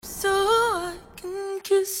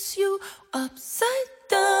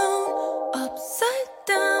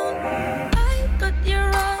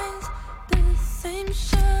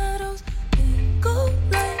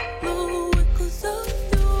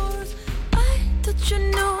you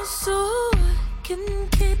know so I can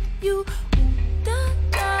kid you. Ooh, da,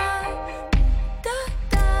 da, da,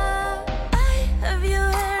 da. I have your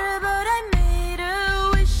hair, but I made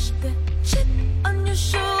a wish. The chip on your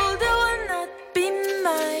shoulder will not be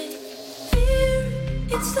mine. Fear,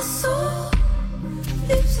 it's the soul,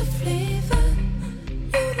 leaves a flavor.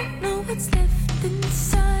 You don't know what's left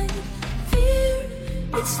inside. Fear,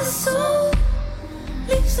 it's the soul,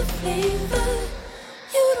 leaves a flavor.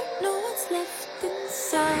 You don't know what's left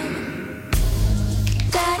inside.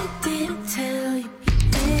 Daddy didn't tell you,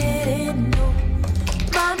 he didn't know.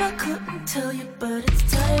 Mama couldn't tell you, but it's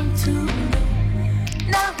time to know.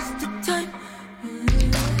 Now's the time.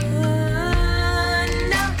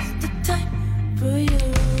 Now's the time for you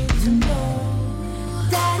to know.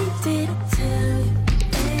 Daddy didn't tell you,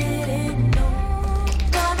 he didn't know.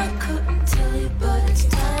 Mama couldn't tell you, but it's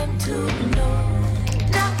time to know.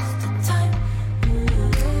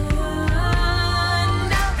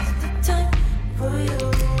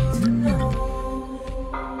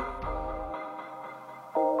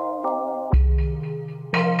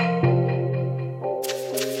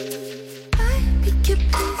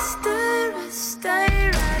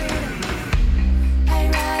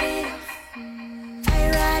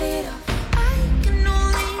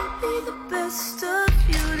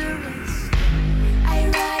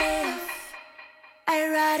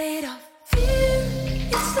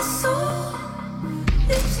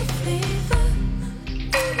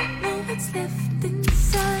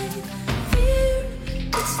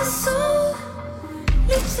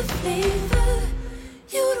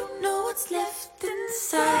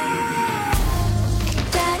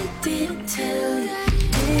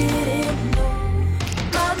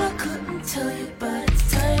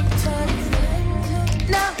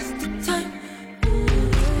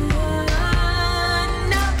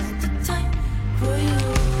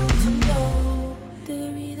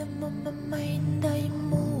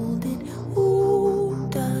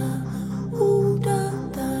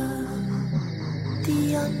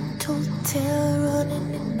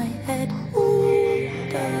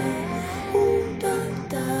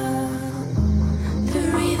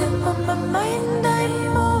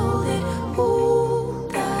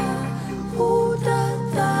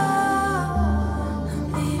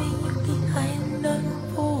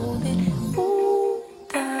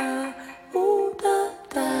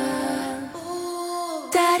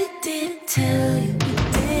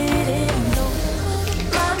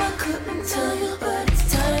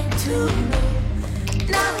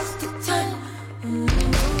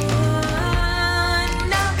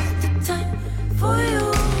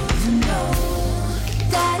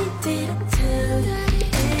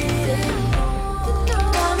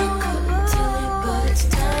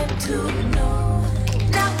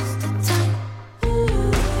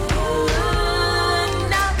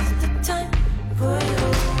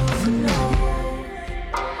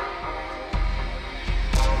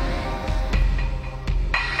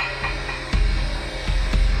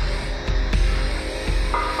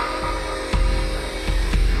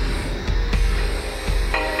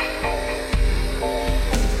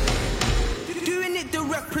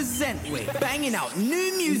 Banging out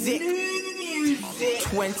new music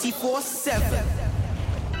 24/7.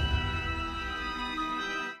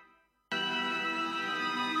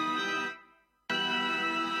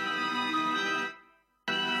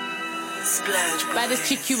 Baddest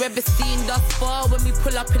chick you ever seen thus far when we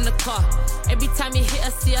pull up in the car. Every time you hit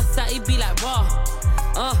her, see us out, it be like raw.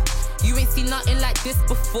 You ain't seen nothing like this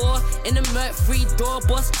before. In a Merc-free door,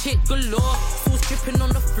 boss chick galore. Fools dripping on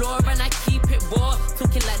the floor and I keep it raw.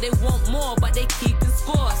 Talking like they want more, but they keeping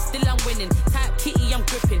score. Still I'm winning, type kitty I'm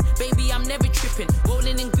gripping. Baby I'm never tripping,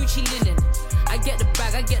 rolling in Gucci linen. I get the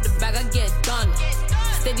bag, I get it done.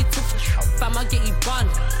 Steady to fam, I get you bun.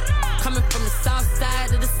 Coming from the south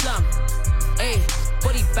side of the slum. Ayy,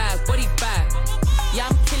 body bag. Yeah,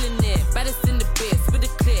 I'm killing it, baddest in the bits. With a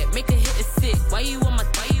clip, make a hit a sick. Why you on my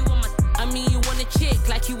I mean you want a chick,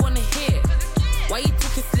 like you wanna hit. Why you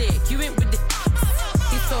talking slick, you ain't with the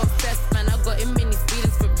He's so obsessed, man, I got him in his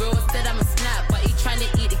feelings for real. Said I'm a snap, but he tryna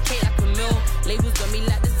eat the cake like a meal. Labels on me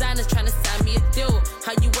like designers tryna sign me a deal.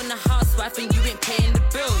 How you want a housewife and you ain't paying the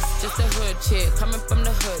bills? Just a hood chick, coming from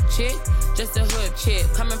the hood chick. Just a hood chick,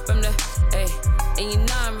 coming from the, ayy. And you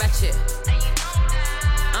know I'm ratchet,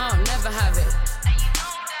 I don't never have it.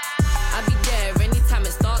 I be there anytime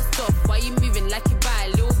it starts off. Why you moving like you buy a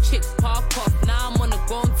little chick park off? Now I'm on a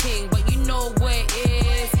grown thing, but you know what it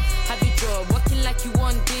is. Have you draw walking like you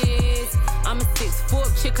want this? I'm a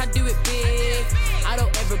 6'4" chick, I do it big. I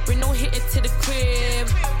don't ever bring no hitter to the crib.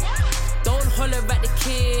 Don't holler at the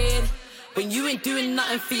kid when you ain't doing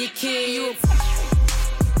nothing for your kid.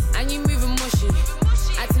 And you moving mushy.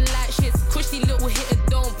 Acting like shit's cushy, little hitter,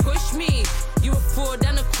 don't push me. You a fraud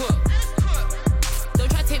and a crook.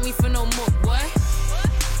 Don't try to take me for no muck, boy.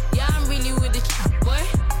 Yeah, I'm really with the boy.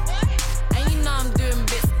 And you know I'm doing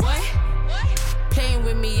bits, boy. Playing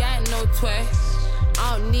with me, I ain't no toy.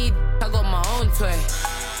 I don't need, I got my own toy.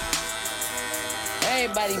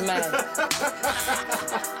 Everybody mad.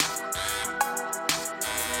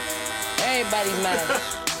 Everybody mad.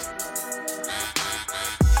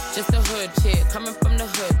 Just a hood chick, coming from the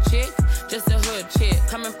hood chick. Just a hood chick,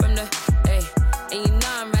 coming from the, ayy. And you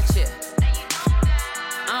know I'm ratchet.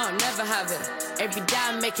 I don't never have it. Every day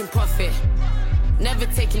I'm making profit. Never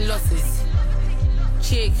taking losses.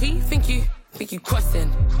 Chick, who you think you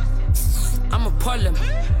crossing? I'm a problem.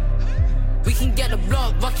 We can get the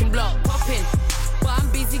block, rockin' block, poppin'. But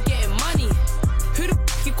I'm busy getting money. Who the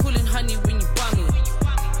f you calling honey when you bummy?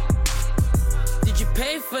 Did you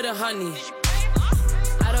pay for the honey?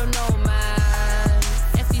 I don't know, man.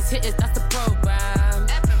 F these hitters, that's the program.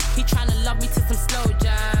 He tryna love me to some slow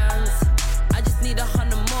jams. I just need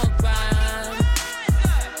 100 more grand.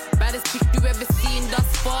 Baddest chick you ever seen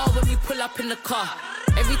thus far when we pull up in the car.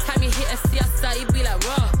 Every time you hit a see outside, you be like,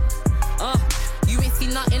 raw. You ain't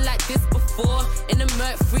seen nothing like this before. In the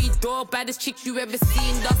Merc-free door, baddest chick you ever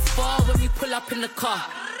seen thus far when we pull up in the car.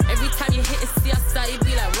 Every time you hit a see outside, you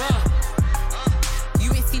be like, raw.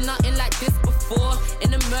 You ain't seen nothing like this before.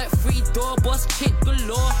 In the Merc-free door, boss chick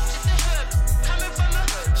galore.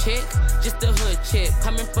 Chick, just a hood chick,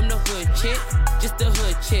 coming from the hood chick. Just a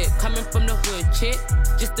hood chick, coming from the hood chick.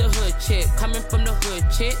 Just a hood chick, coming from the hood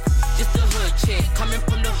chick. Just a hood chick, coming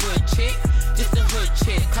from the hood chick. Just a hood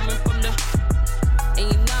chick, coming from the.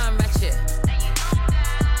 And you know I'm ratchet.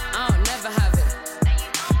 I don't never have it.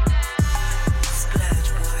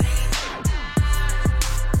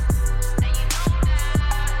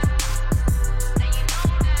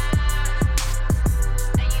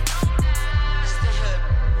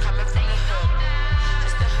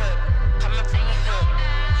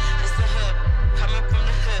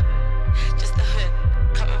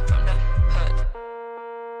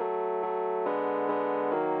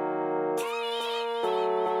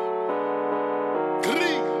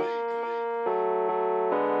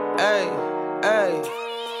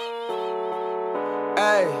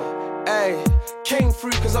 Came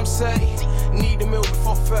through cause I'm saved. Need a meal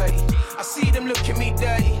before fade. I see them look at me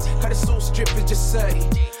day. Cause it's all strippers just say.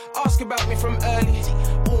 Ask about me from early.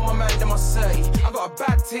 All my man them I say. I got a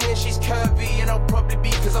bad ting and she's curvy. And I'll probably be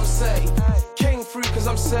cause I'm saved. Came through cause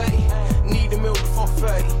I'm saved. Need a meal before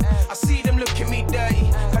fade. I see them look at me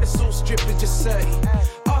day. Cause it's all strippers just say.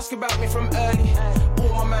 Ask about me from early.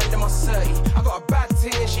 All my man them I say. I got a bad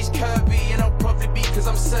ting and she's curvy. And I'll probably be cause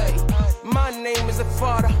I'm saved. My name is the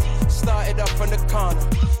father. Started off on the corner.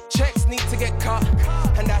 Checks need to get cut.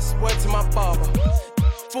 And that's word to my barber.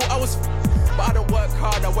 Thought I was but I don't work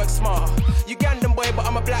hard, I work smarter. Ugandan boy, but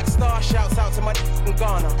I'm a black star. Shouts out to my in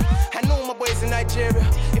Ghana. And all my boys in Nigeria.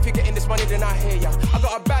 If you're getting this money, then I hear ya. I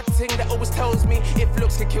got a bad thing that always tells me if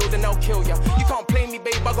looks can kill, then I'll kill ya. You can't play me,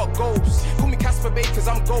 babe, I got goals. Call me Casper, babe, cause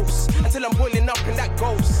I'm ghost. Until I'm boiling up and that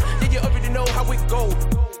goes. Yeah, you already know how it goes.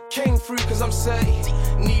 Came through cause I'm saved.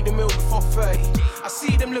 Need a meal before fade. I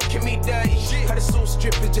see them look at me day. Had a sauce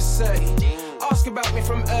strippers just say. Ask about me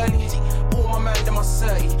from early. All my man them I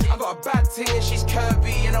say. I got a bad ting and she's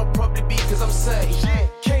curvy. And I'll probably be cause I'm saved.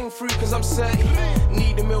 Came through cause I'm saved.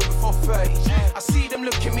 Need a meal before fade. I see them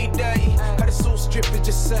look at me day. Had a sauce strippers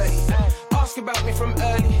just say. Ask about me from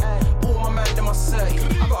early. All my man them I say.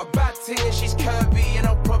 I got a bad ting and she's curvy. And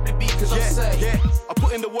I'll probably be cause I'm saved. I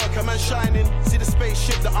put in the work, a man shining. See the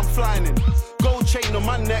spaceship that I'm flying in. Gold chain on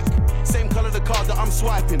my neck. Same colour the card that I'm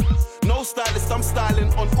swiping. No stylist, I'm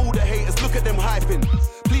styling on all the haters. Look at them hyping.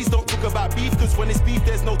 Please don't talk about beef, cause when it's beef,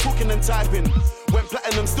 there's no talking and typing. Went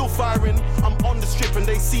platinum, still firing. I'm on the strip and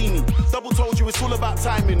they see me. Double told you it's all about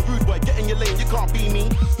timing. Rude boy, get in your lane, you can't be me.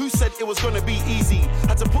 Who said it was gonna be easy?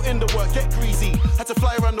 Had to put in the work, get greasy. Had to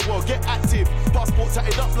fly around the world, get active. Passport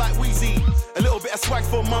tatted up like Wheezy. A little bit of swag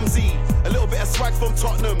from Mumsy. A little bit of swag from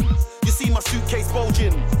Tottenham. You see my suitcase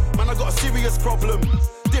bulging. Man, I got a serious problem.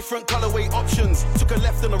 Different colourway options. Took a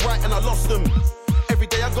left and a right and I lost them. Every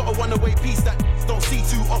day I got a one-away piece that don't see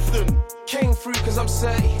too often. Came through cause I'm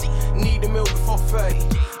saved. Need a meal before fade.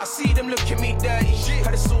 I see them look at me day.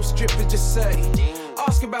 Had a sauce strippers just say.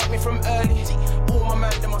 Ask about me from early. All my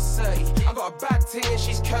man them I say. I got a bad ting and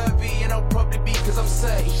she's curvy. And I'll probably be cause I'm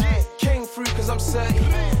saved. Came through cause I'm saved.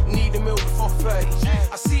 Need a meal before fade.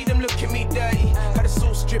 I see them look at me day. Had a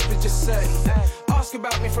sauce strippers just say. Ask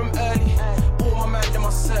about me from early. All my man them I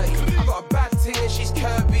say. I got a bad ting and she's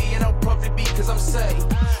curvy. And I'll probably be cause I'm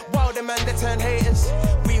saved. While the man they turn haters.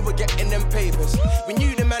 We were them papers. We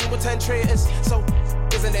knew the man would turn traitors, so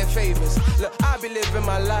isn't their favors. Look, I be living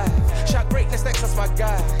my life. Shout greatness, that's my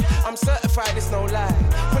guy. I'm certified, it's no lie.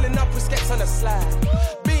 Pulling up with skets on the slide.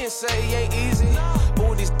 Being say ain't easy.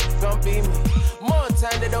 All these gon' be me. More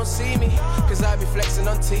time they don't see me, cause I be flexing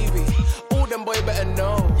on TV. All them boy better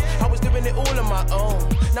know I was doing it all on my own.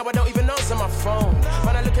 Now I don't even answer my phone.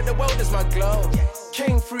 When I look at the world as my glow.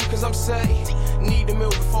 Came through cause I'm 30. Need a meal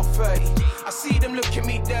before 30. I see them look at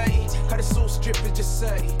me dirty, cause the sauce drip is just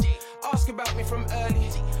 30. Ask about me from early.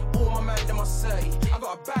 All my man them I say. I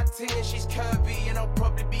got a bad thing and she's curvy, and I'll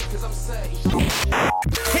probably be cause I'm 30.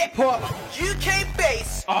 Hip hop, UK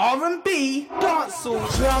bass, R&B,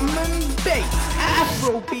 dancehall, drum and bass,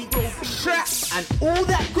 Afrobeat, trap, and all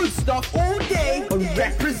that good stuff all day on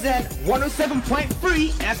Represent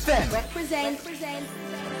 107.3 FM. Represent.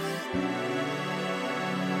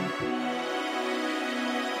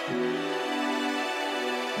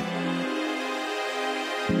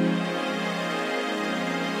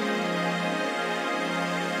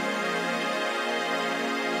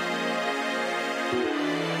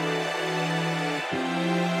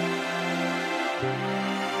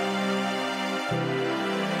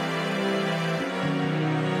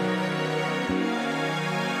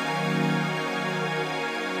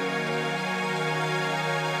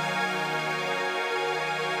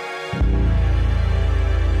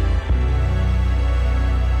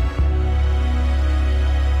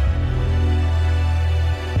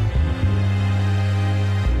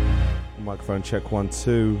 Microphone check 1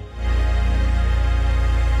 2.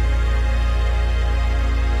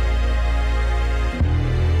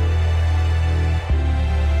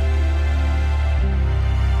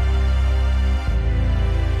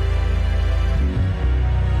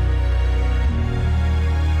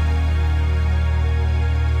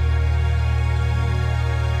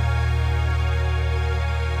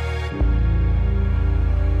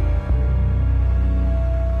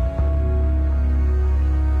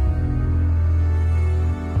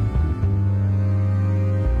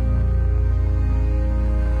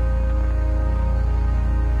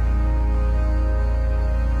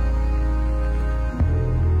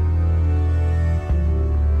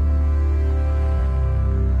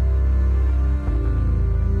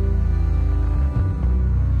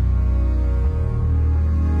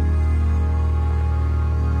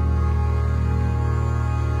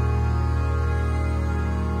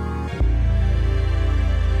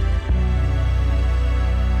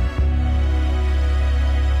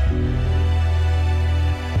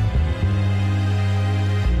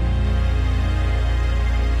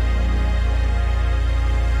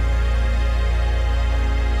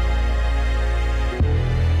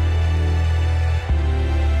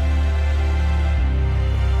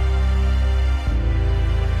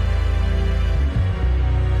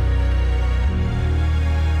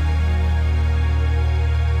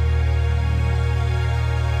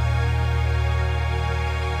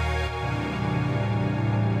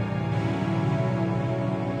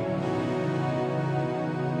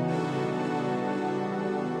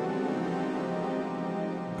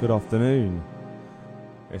 Good afternoon.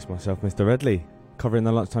 It's myself, Mr. Redley, covering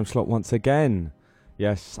the lunchtime slot once again.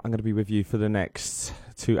 Yes, I'm going to be with you for the next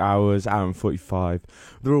 2 hours, hour and 45.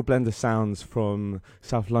 The real blend of sounds from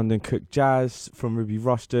South London cook jazz, from Ruby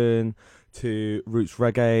Rushton to roots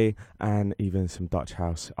reggae, and even some Dutch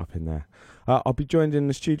house up in there. I'll be joined in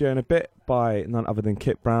the studio in a bit by none other than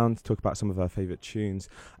Kit Brown to talk about some of her favourite tunes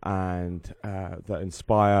and that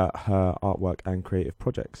inspire her artwork and creative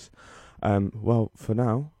projects. Well, for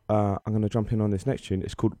now, I'm going to jump in on this next tune.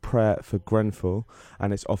 It's called Prayer for Grenfell,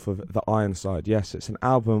 and it's off of The Ironside. Yes, it's an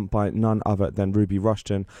album by none other than Ruby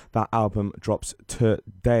Rushton. That album drops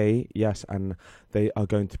today, yes, and they are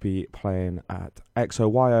going to be playing at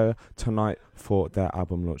XOYO tonight for their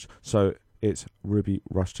album launch. So it's Ruby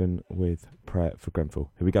Rushton with Prayer for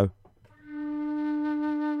Grenfell. Here we go.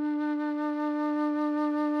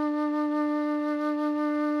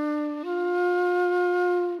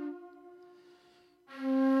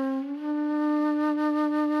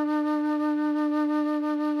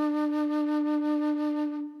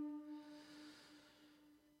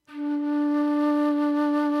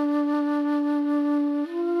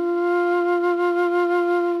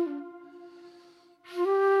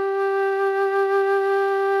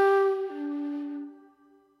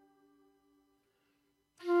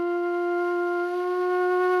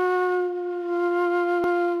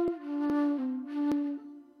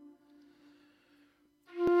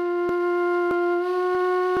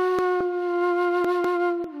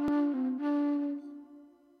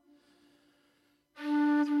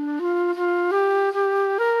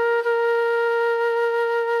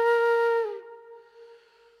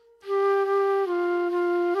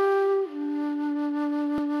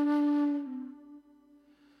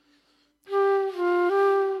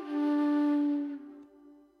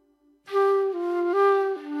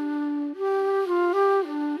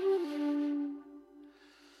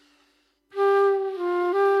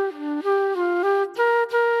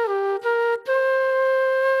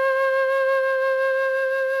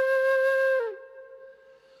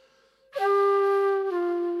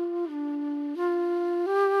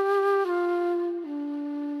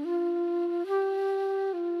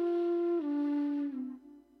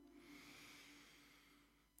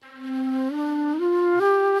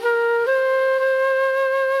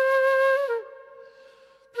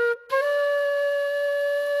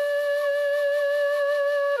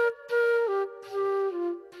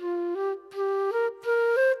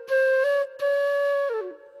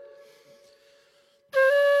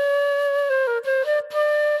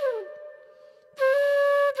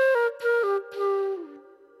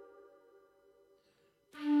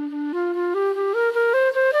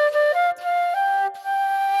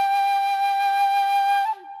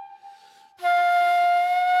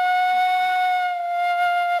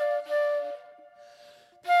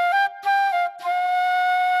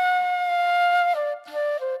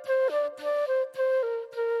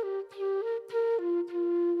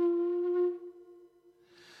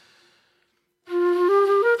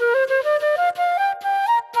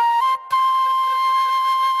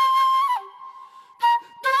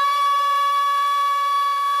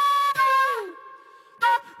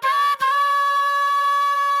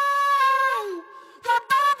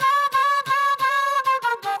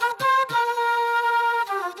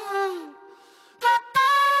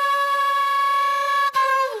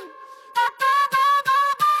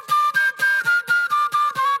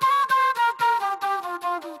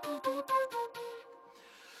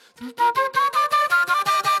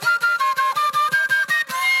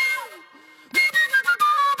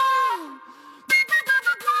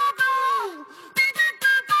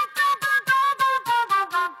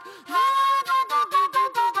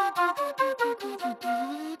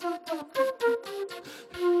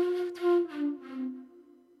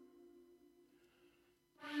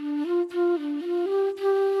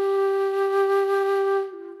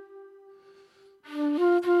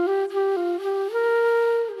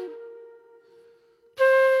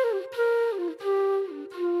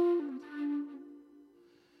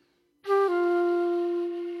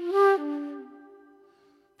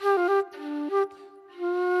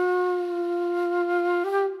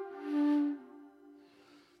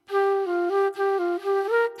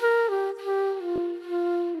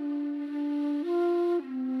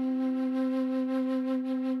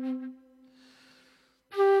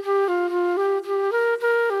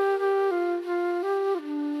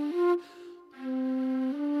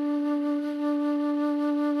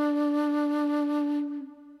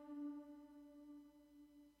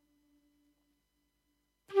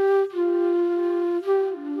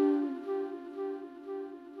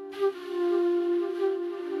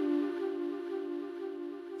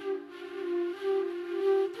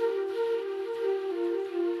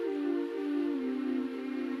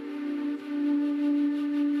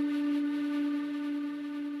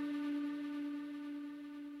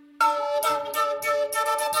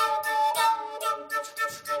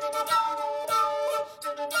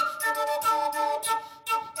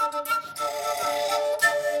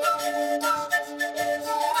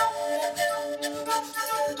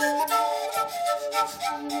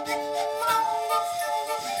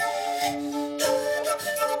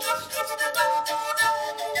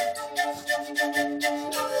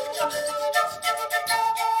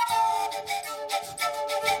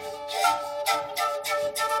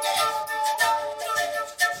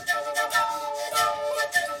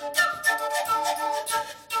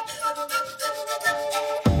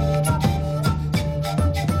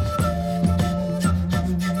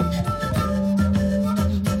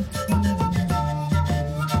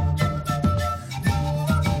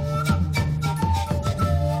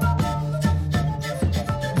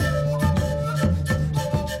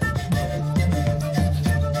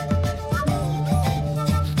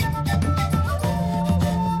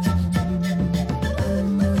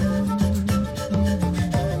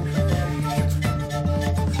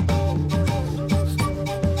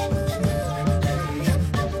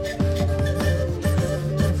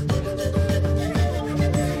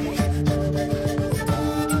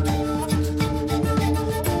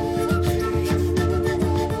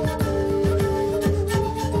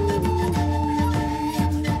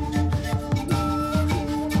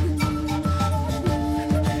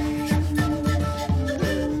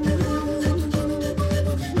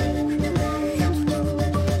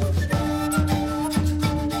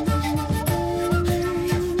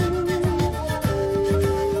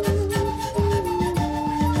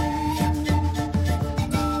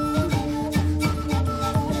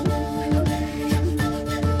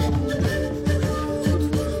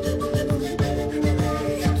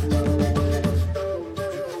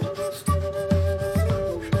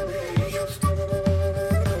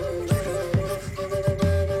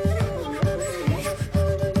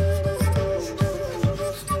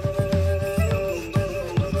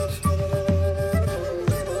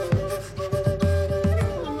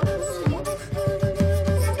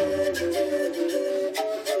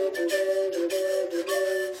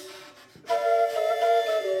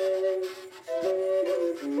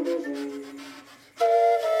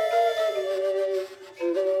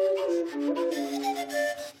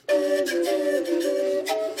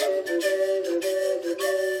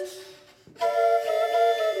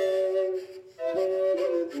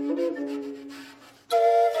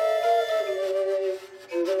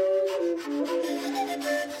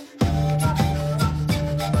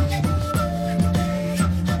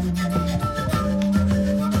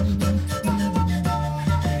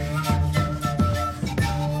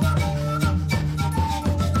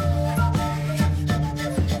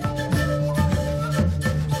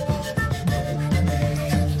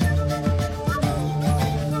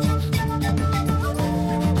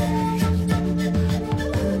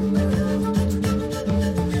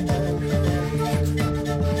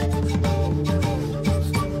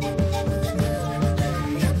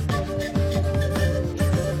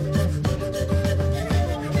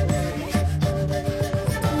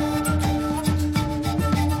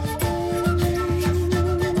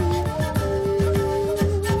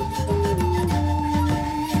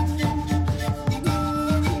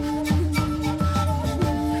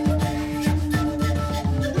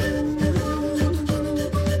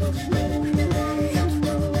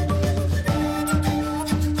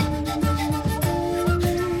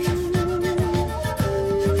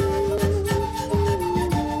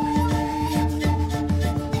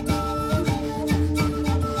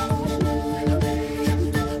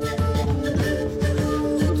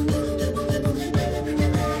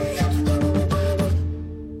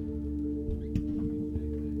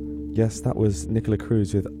 Yes, that was Nicola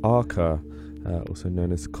Cruz with Arca, also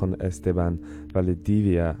known as Con Esteban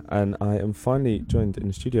Valdivia. And I am finally joined in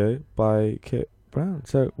the studio by Kit Brown.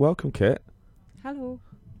 So, welcome, Kit. Hello.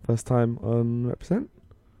 First time on Represent?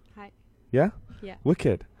 Hi. Yeah? Yeah.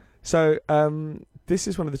 Wicked. So, this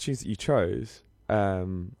is one of the tunes that you chose. Tell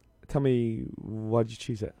me, why did you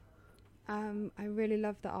choose it? I really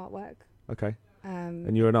love the artwork. Okay.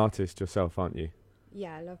 And you're an artist yourself, aren't you?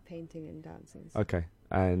 Yeah, I love painting and dancing. Okay.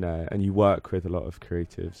 And you work with a lot of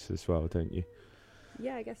creatives as well, don't you?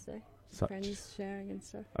 Yeah, I guess so. Such. Friends sharing and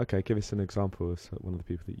stuff. Okay, give us an example of one of the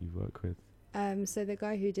people that you work with. So the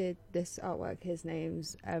guy who did this artwork, his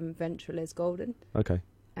name's Ventral is Golden. Okay.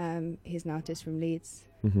 He's an artist from Leeds.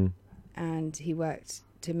 Mm-hmm. And he worked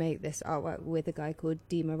to make this artwork with a guy called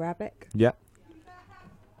Dima Rabbit. Yeah.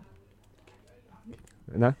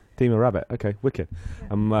 No? Dima Rabbit. Okay, wicked.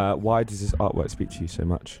 Yeah. Why does this artwork speak to you so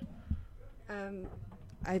much?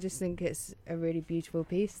 I just think it's a really beautiful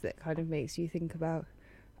piece that kind of makes you think about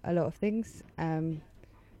a lot of things.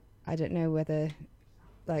 I don't know whether,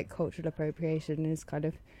 like, cultural appropriation is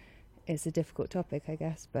it's a difficult topic, I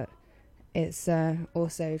guess, but it's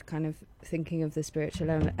also kind of thinking of the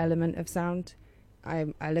spiritual element of sound.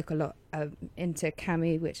 I look a lot into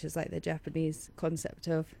kami, which is like the Japanese concept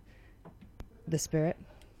of the spirit.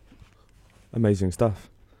 Amazing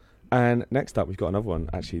stuff. And next up, we've got another one,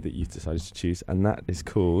 actually, that you've decided to choose, and that is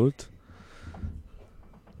called...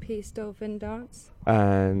 Peace Dolphin Dance.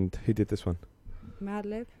 And who did this one?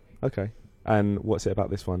 Madlib. Okay. And what's it about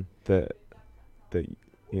this one that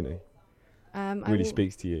you know, really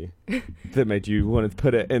speaks to you, that made you want to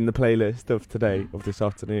put it in the playlist of today, of this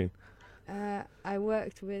afternoon? I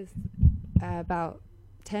worked with about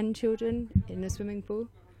 10 children in a swimming pool,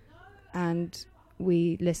 and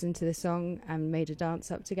we listened to the song and made a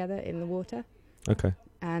dance up together in the water. Okay.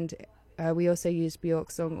 And we also used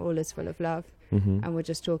Bjork's song All Is Full of Love, and we're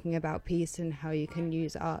just talking about peace and how you can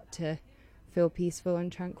use art to feel peaceful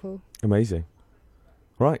and tranquil. Amazing.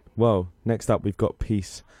 Right, well, next up we've got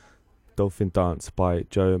Peace Dolphin Dance by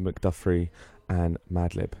Joe McDuffrey and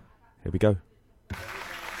Madlib. Here we go.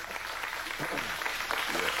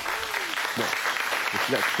 This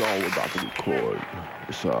next song we're about to record,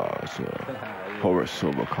 it's a Horace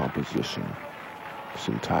Silver composition. It's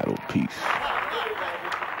entitled Peace.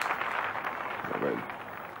 All right.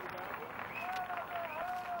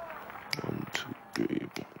 1, 2, 3.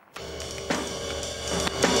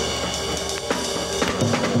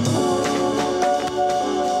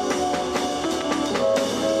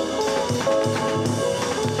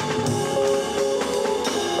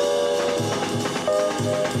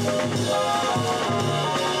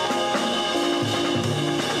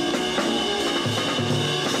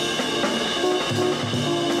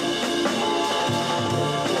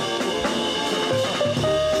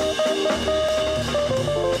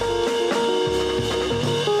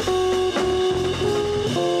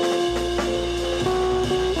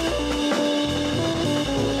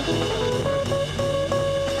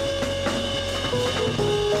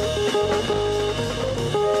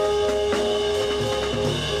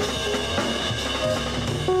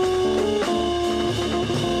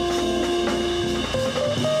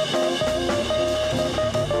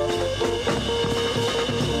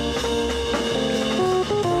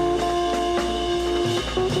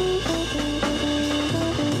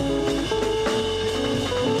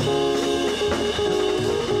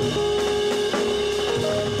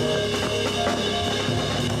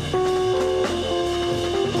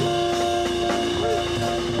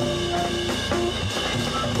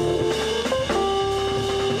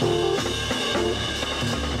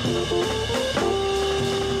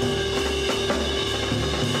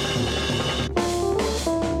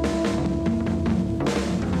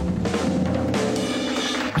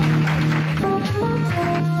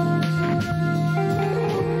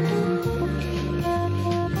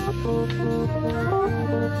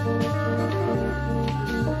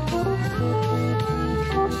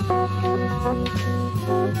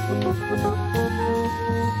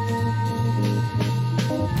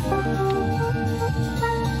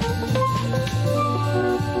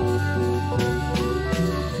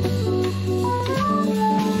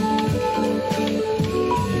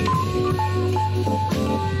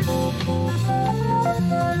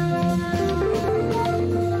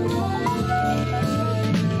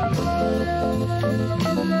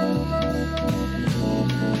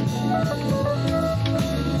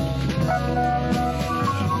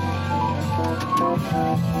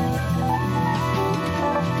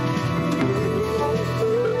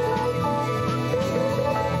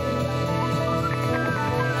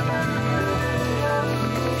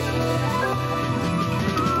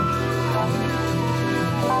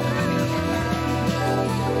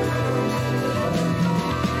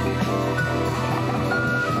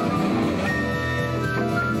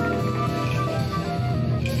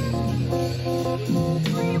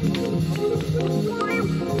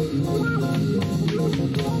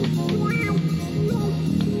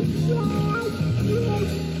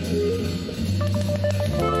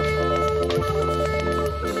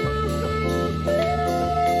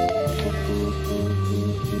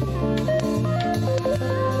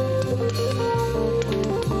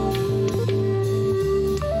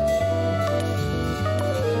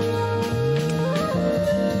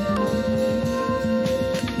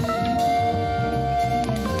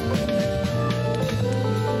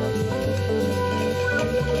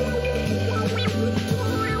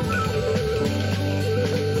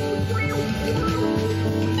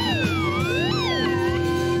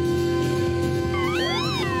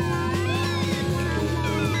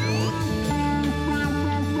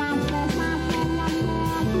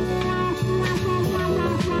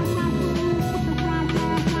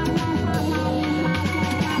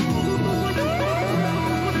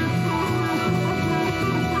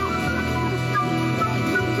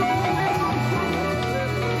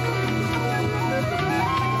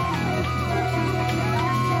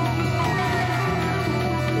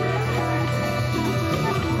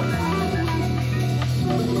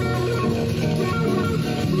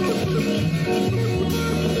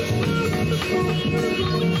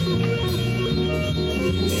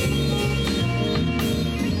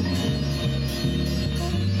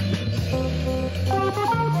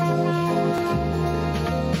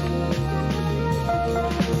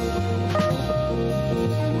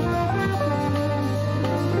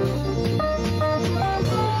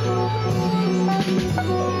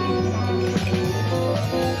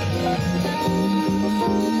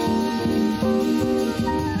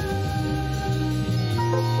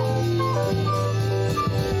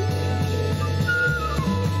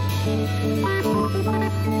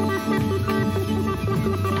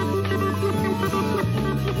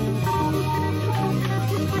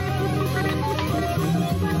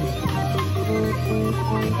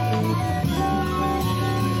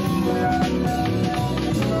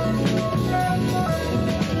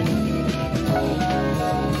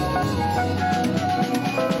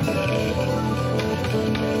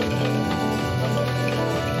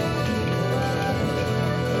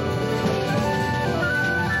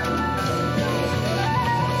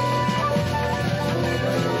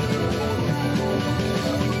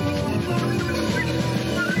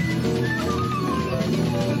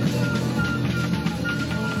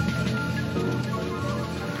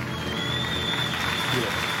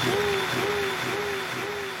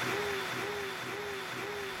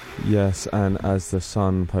 Yes, and as the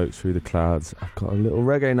sun pokes through the clouds, I've got a little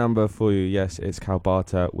reggae number for you. Yes, it's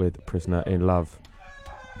Calbata with Prisoner in Love.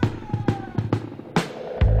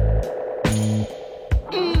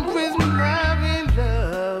 Prisoner in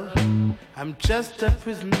love, I'm just a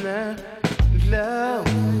prisoner in love.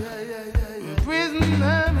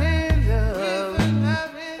 Prisoner in love,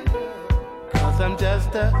 'cause I'm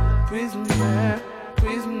just a prisoner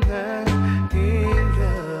in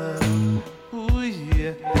love. Ooh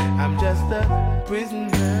yeah, I'm just a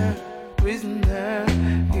prisoner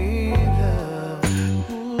in love.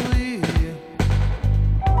 Ooh yeah.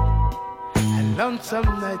 And lonesome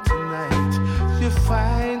night tonight, you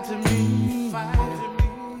find me.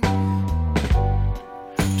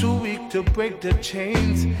 Too weak to break the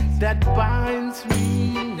chains that binds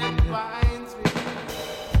me.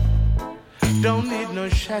 Don't need no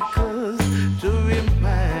shackles to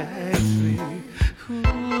remind me.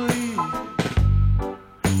 Ooh,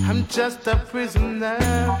 I'm just a prisoner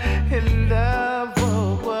in love,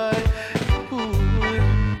 oh boy. Ooh,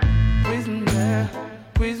 prisoner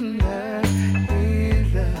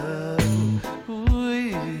in love.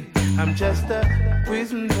 Ooh, I'm just a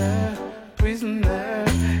prisoner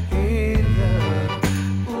in love.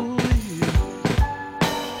 Ooh,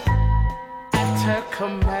 at her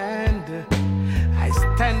command, I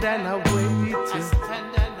stand and I wait.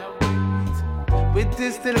 With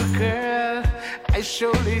this little girl, I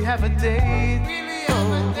surely have a date.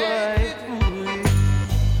 Oh, boy.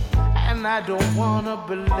 And I don't wanna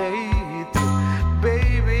be late.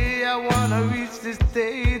 Baby, I wanna reach this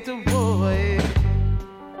date, oh boy.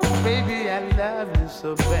 Baby, I love you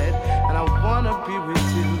so bad, and I wanna be with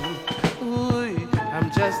you. Ooh, I'm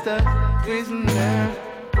just a prisoner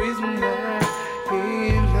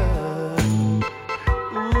in love.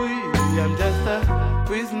 Ooh, I'm just a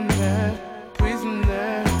prisoner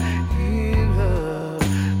in love.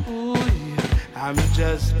 Ooh, I'm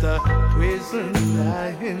just a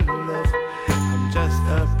prisoner in love. I'm just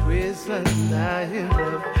a prisoner in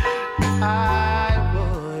love.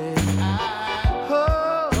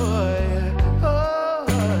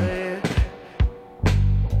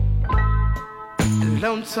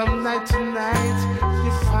 Lonesome night tonight,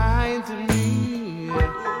 you find me.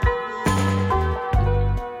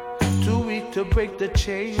 Too weak to break the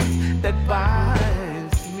chain that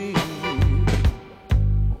binds me.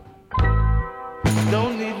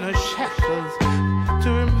 Don't need no shackles to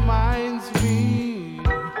remind me.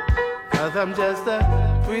 'Cause I'm just a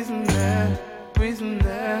prisoner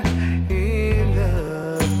in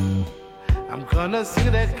love. I'm gonna sing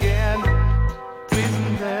it again.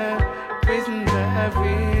 Prisoner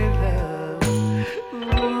in love.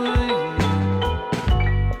 Ooh,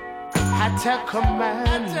 at her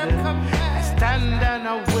command, I stand and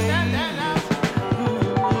I wait.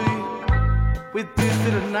 Ooh, with this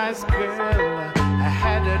little nice girl, I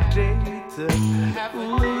had a date.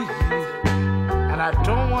 Ooh, and I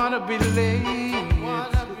don't wanna be late.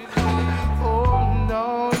 Oh no,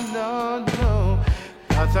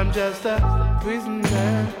 'cause I'm just a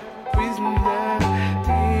prisoner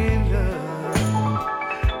in love.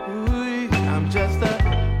 Ooh, I'm just a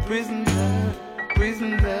prisoner in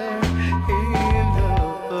love.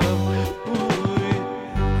 Ooh,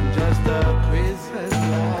 I'm just a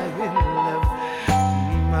prisoner in love.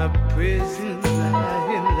 My prisoner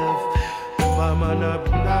in love.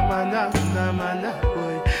 Namana,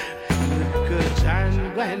 boy. Good time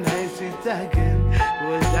when I sit again.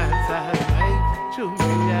 Will dance all night to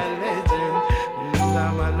be a legend.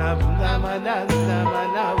 Namana, boy.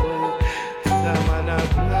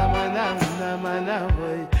 Namana,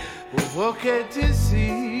 boy. Okay to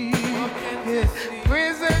see.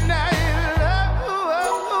 Prisoner in love.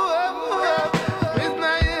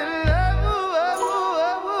 Prisoner in love.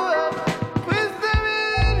 Prisoner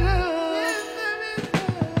in love.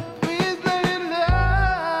 Prisoner in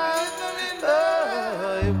love.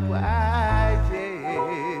 Oh, why,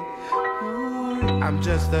 yeah. Ooh, I'm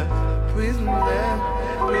just a prisoner.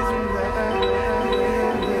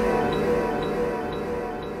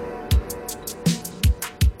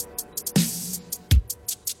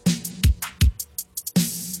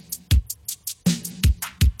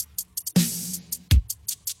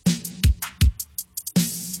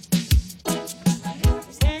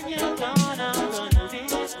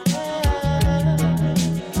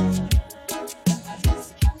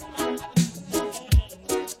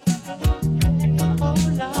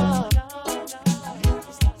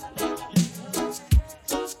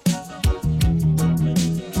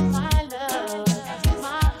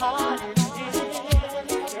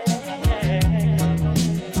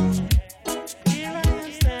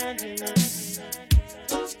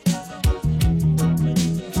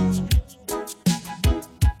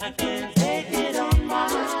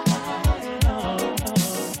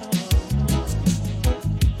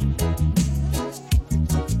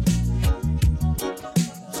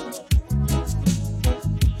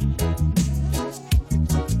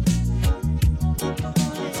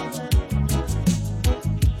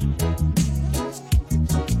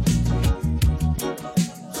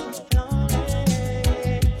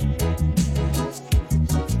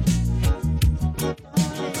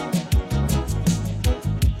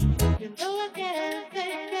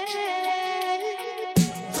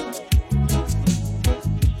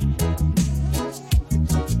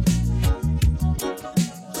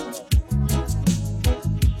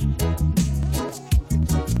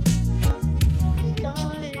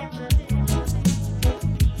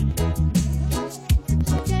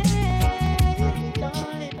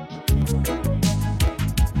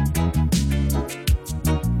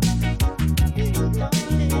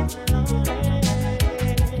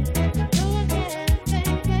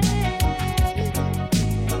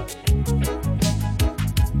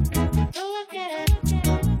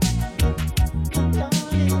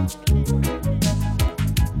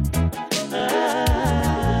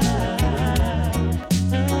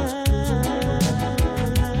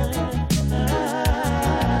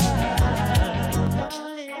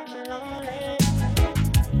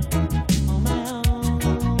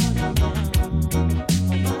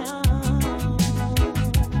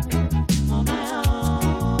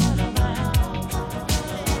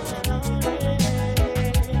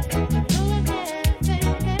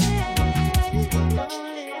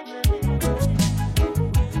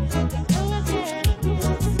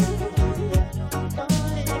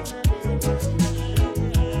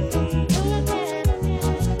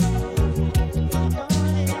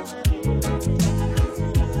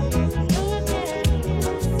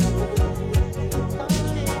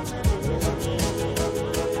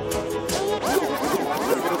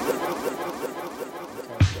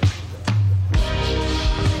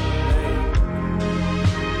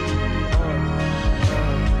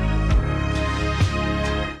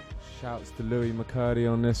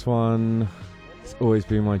 McCurdy on this one. It's always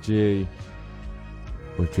been my G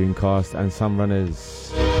with Dreamcast and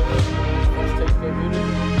Sunrunners.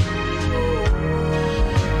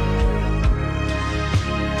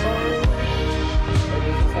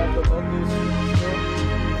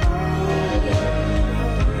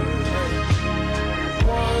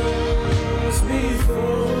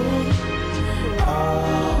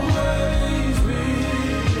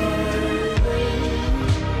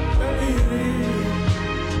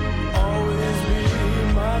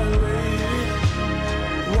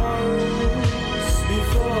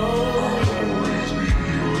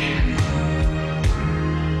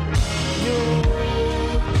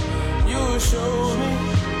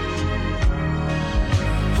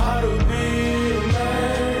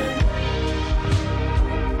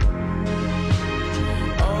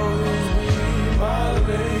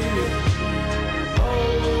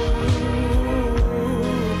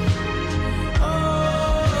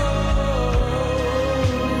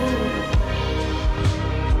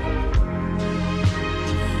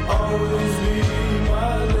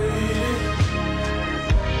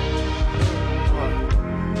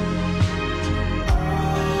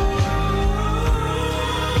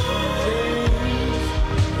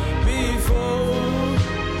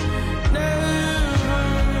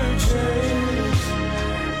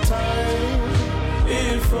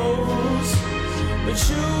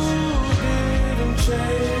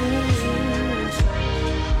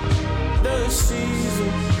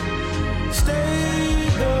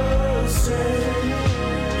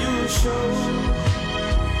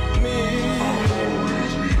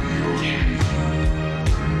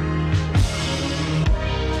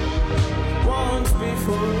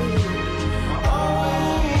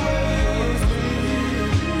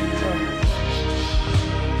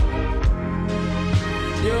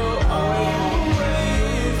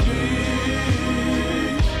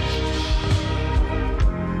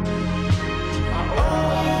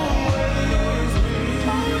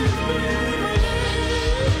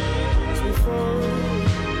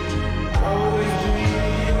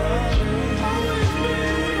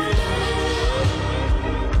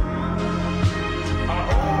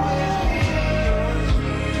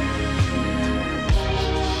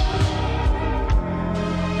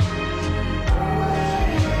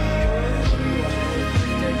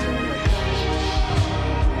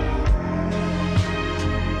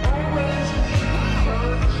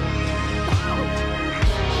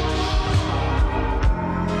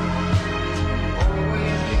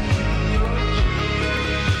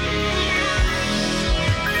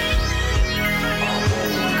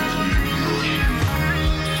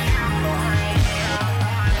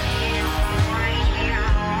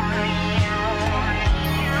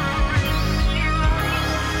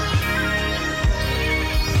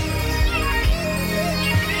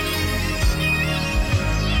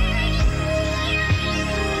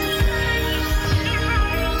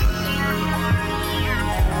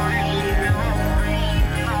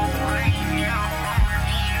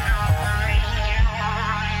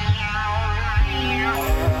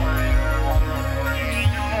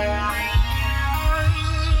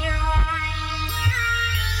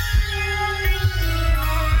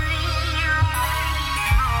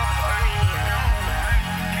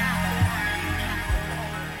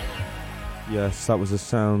 Yes, that was the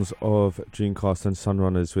sounds of Dreamcast and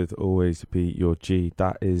Sunrunners with Always Be Your G.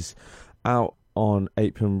 That is out on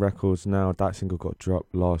Apium Records now. That single got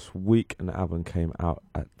dropped last week and the album came out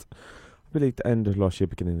at, I believe, the end of last year,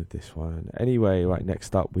 beginning of this one. Anyway, right,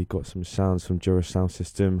 next up we got some sounds from Jura Sound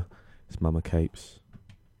System. It's Mama Capes.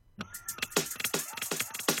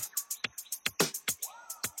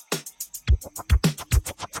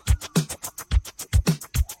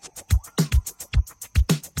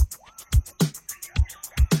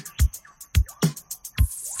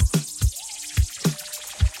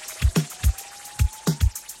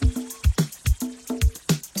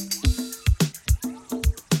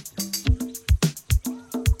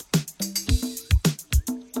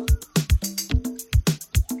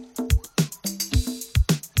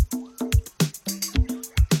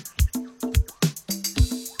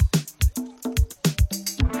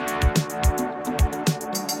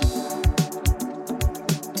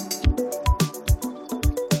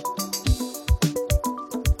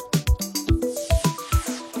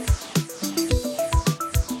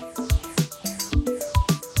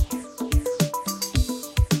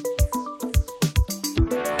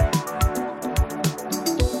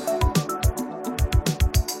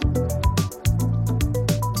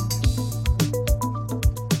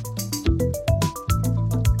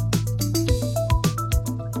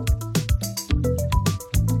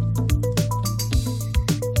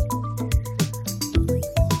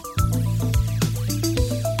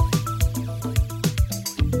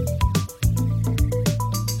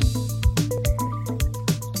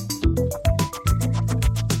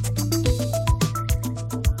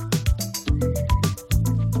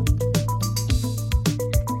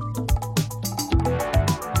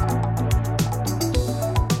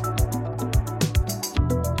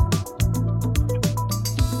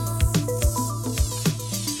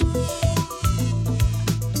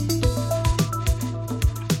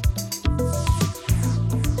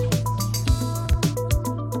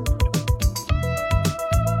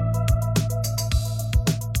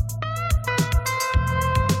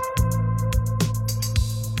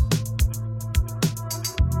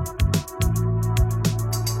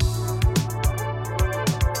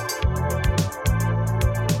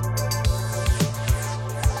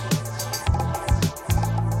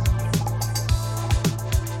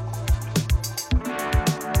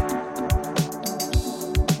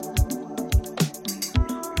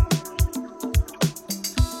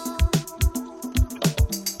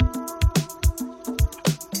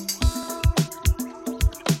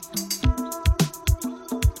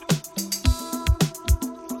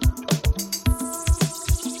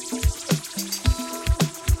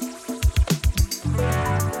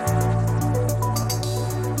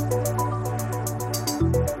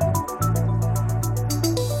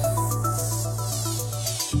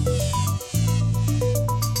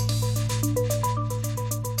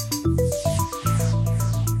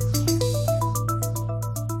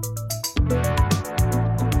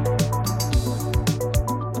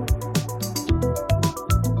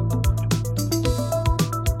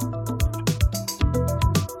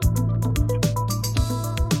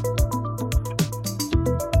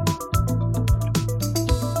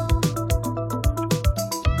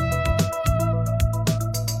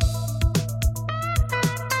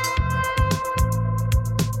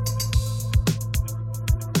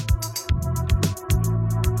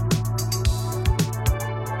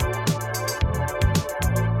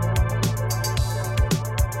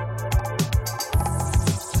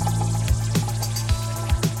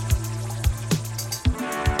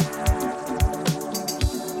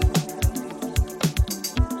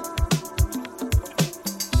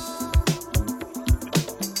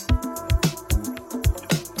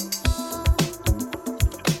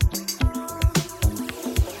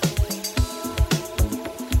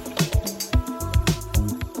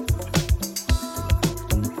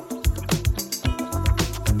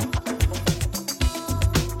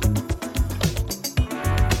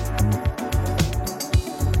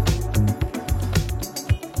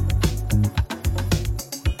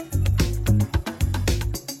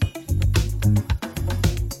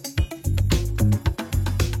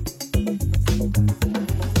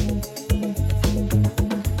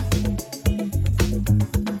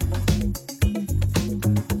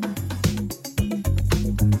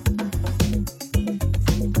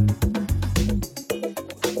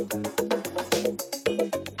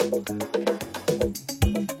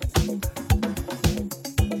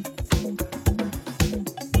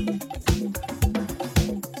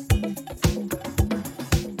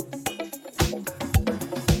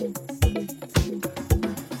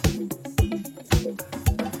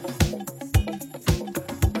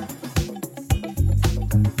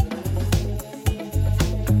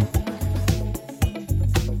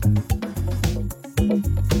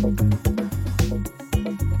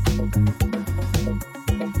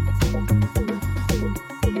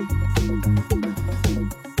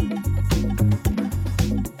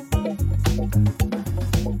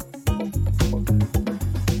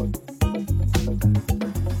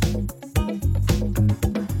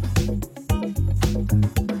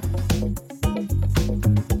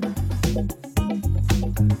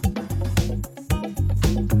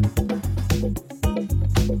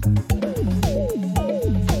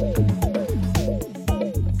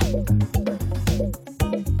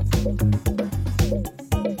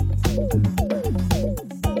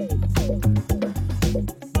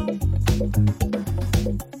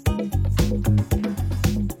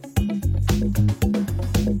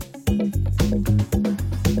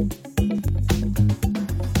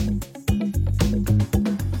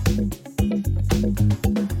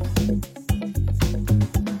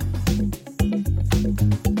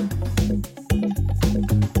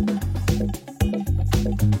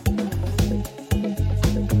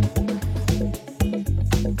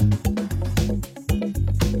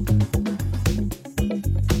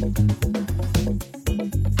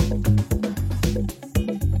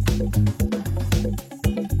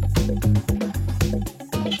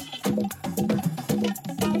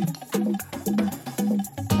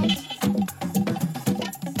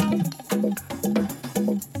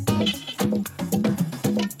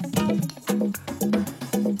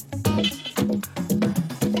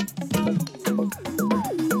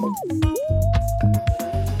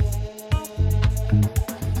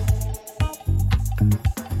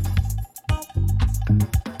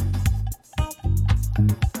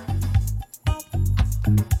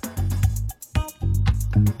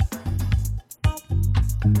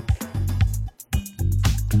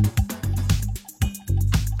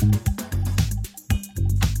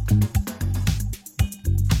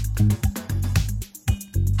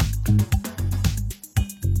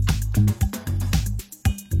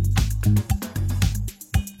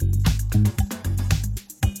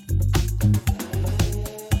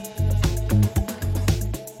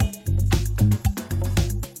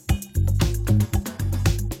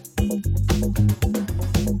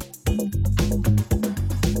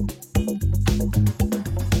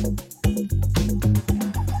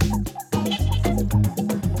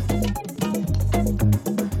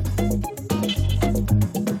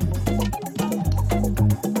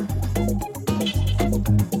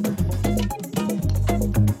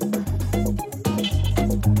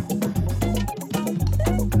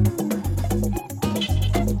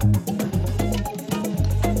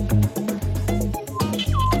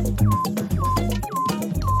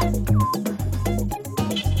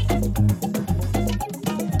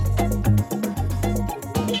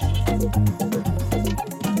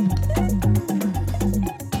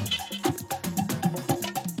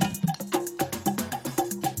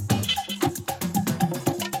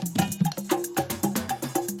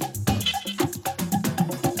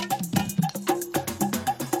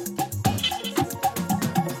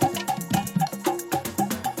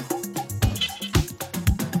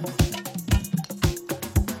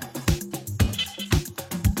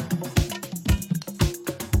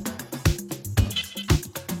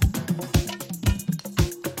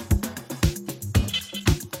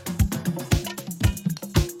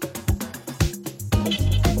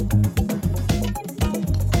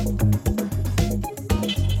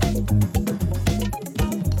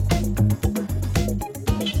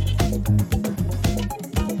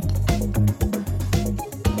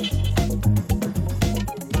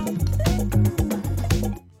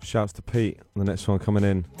 Shouts to Pete on the next one coming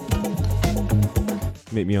in.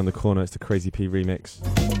 Meet me on the corner, it's the Crazy P remix.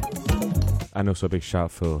 And also a big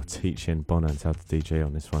shout for teaching Bonner and how to DJ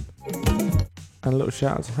on this one. And a little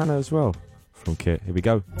shout out to Hannah as well from Kit. Here we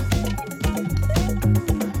go.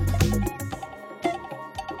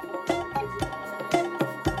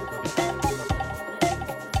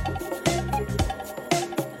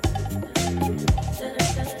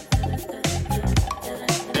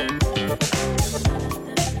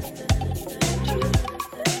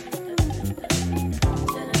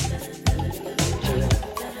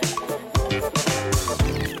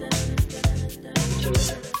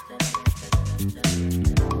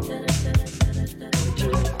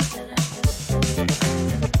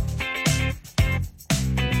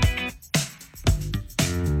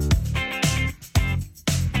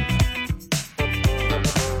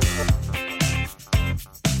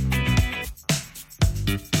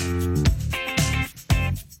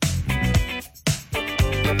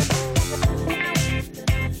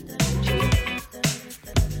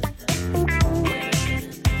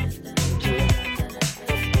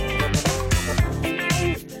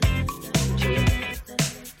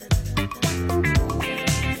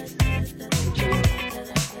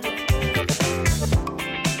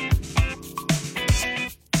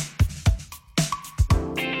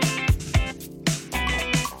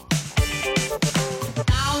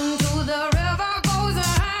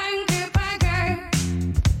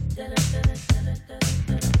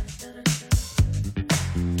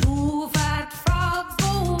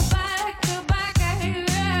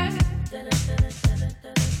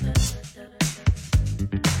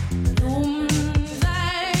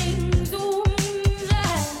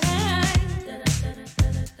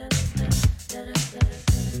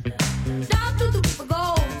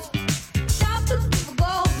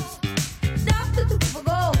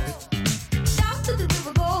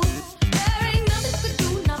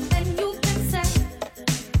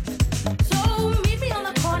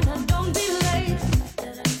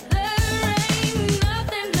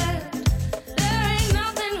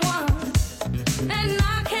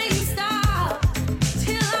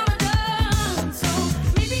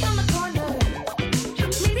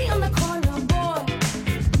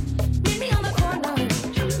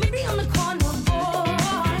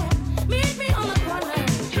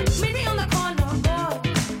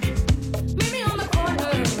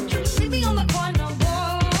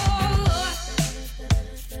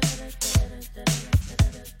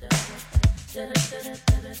 Won't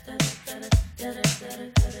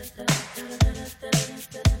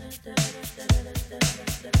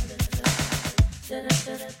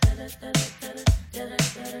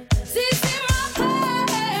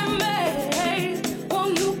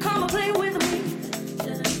you come and play with me?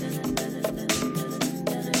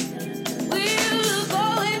 We'll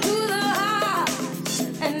go into the house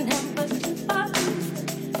and have a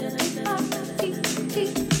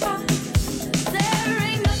there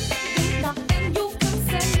ain't nothing you can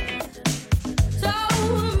say. So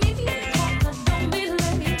meet me at the corner, don't be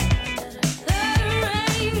late. There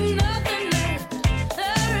ain't nothing left,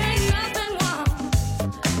 there ain't nothing wrong,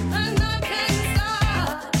 and I can't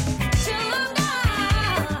stop till I'm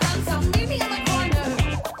gone. So meet me on the corner,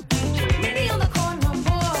 meet me on the corner,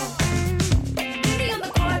 boy. Meet me on the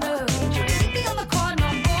corner, meet me on the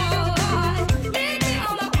corner, boy. Meet me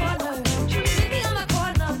on the corner, meet me on the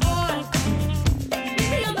corner, boy. Meet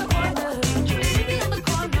me on the corner, meet me on the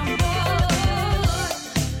corner, boy.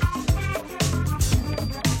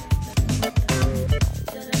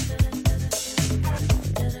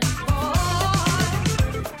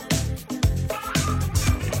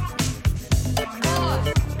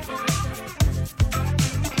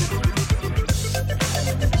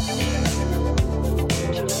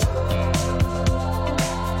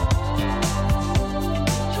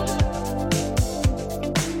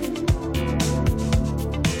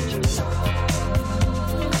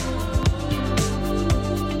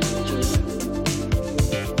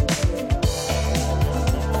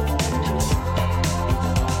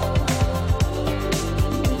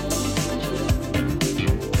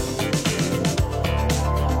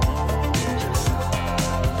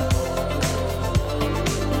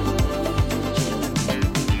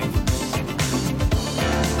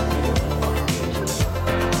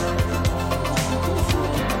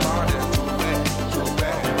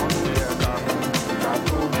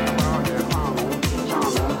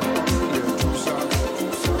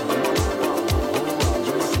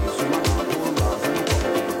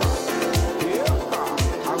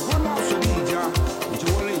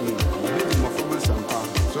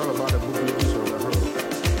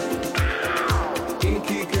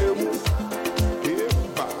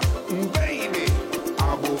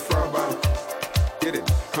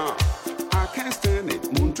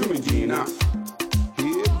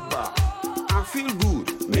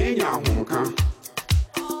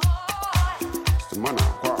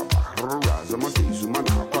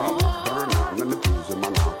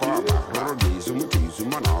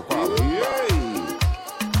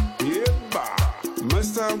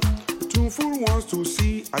 Mr. Tunful wants to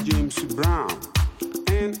see a James Brown,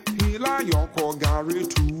 and he like your call Gary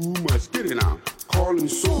too much. Get it now. Call him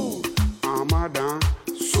Soul, Amadan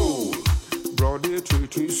Soul, Brody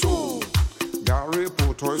Tree Soul, Gary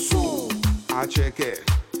Potoy Soul, I check it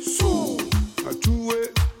Soul, a two-way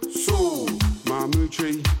Soul, Mammy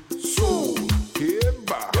Tree Soul,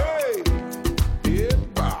 Heba, hey,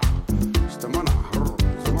 Heba, Stamana,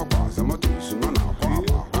 Zamapa, Zamatu, Samana,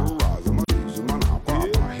 Papa, Zamatu, Samana,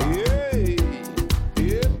 Papa, hey,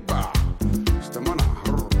 Heba, Stamana,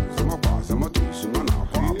 Zamapa, Zamatu, Samana,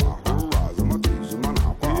 Papa, Zamatu,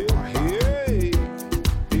 Samana, Papa, hey,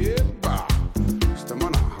 Heba,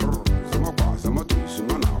 Stamana, Zamapa, Zamatu,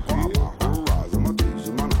 Samana, Papa, Zamatu,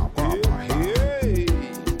 Samana, Papa, hey,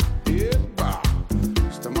 Heba,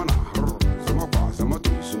 Stamana, Zamapa,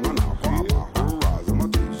 Zamatu, Samana, Papa,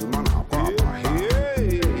 Zamatu, Samana, Papa,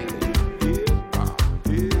 hey,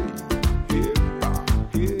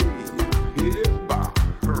 Heba,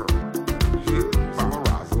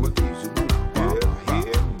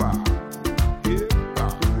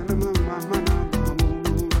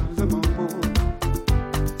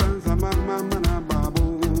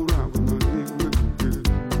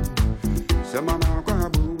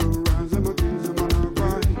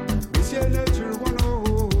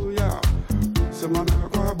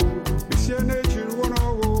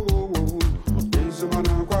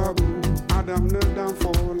 Adam no down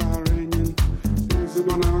for la reigning.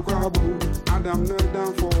 Semana kwabu. Adam no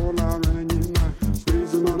down for la reigning.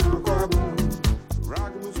 Semana kwabu.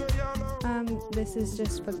 This is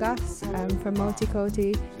just for Gus from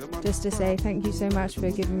Multicoti, just to say thank you so much for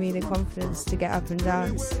giving me the confidence to get up and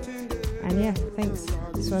dance. And yeah, thanks.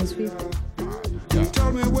 This one's for you. You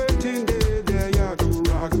tell me waiting there, yeah, do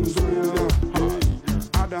rock and swing.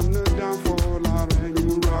 Adam no down for la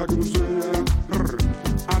reigning, rock and swing.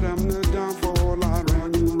 Adam no down for la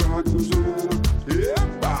reigning, rock and swing. Yeah.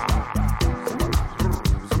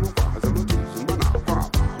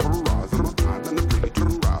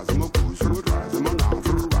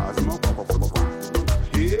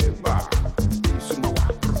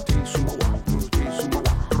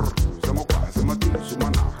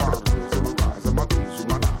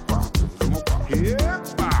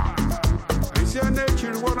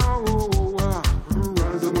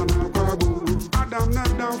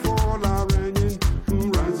 for la reigning.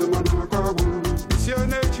 Ranzamana Kabu. It's your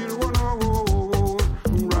nature, one oh.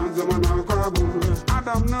 Ranzamana Kabu.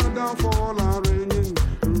 Adam not down for la reigning.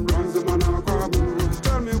 Ranzamana Kabu.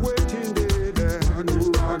 Tell me waiting day there.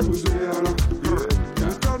 Radu Zera.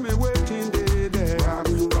 Tell me waiting day there.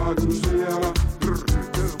 Radu Zera.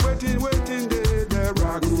 Waiting day there.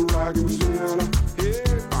 Radu Zera.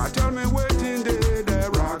 Yeah. Tell me waiting day there.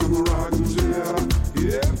 Radu Zera.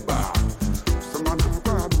 Yeah.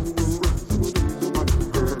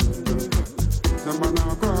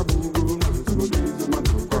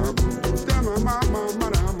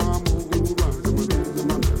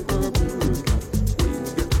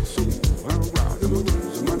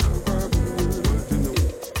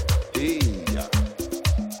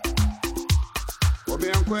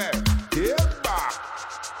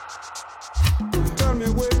 Tell me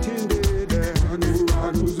waiting day there.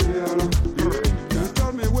 Radu Zera. Tell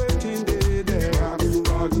me waiting day there.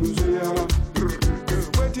 Radu Zera.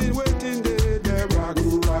 Waiting day there.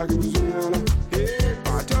 Radu Zera.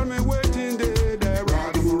 Yeah. Tell me waiting day there.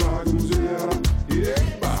 Radu Zera.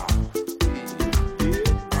 Yeah.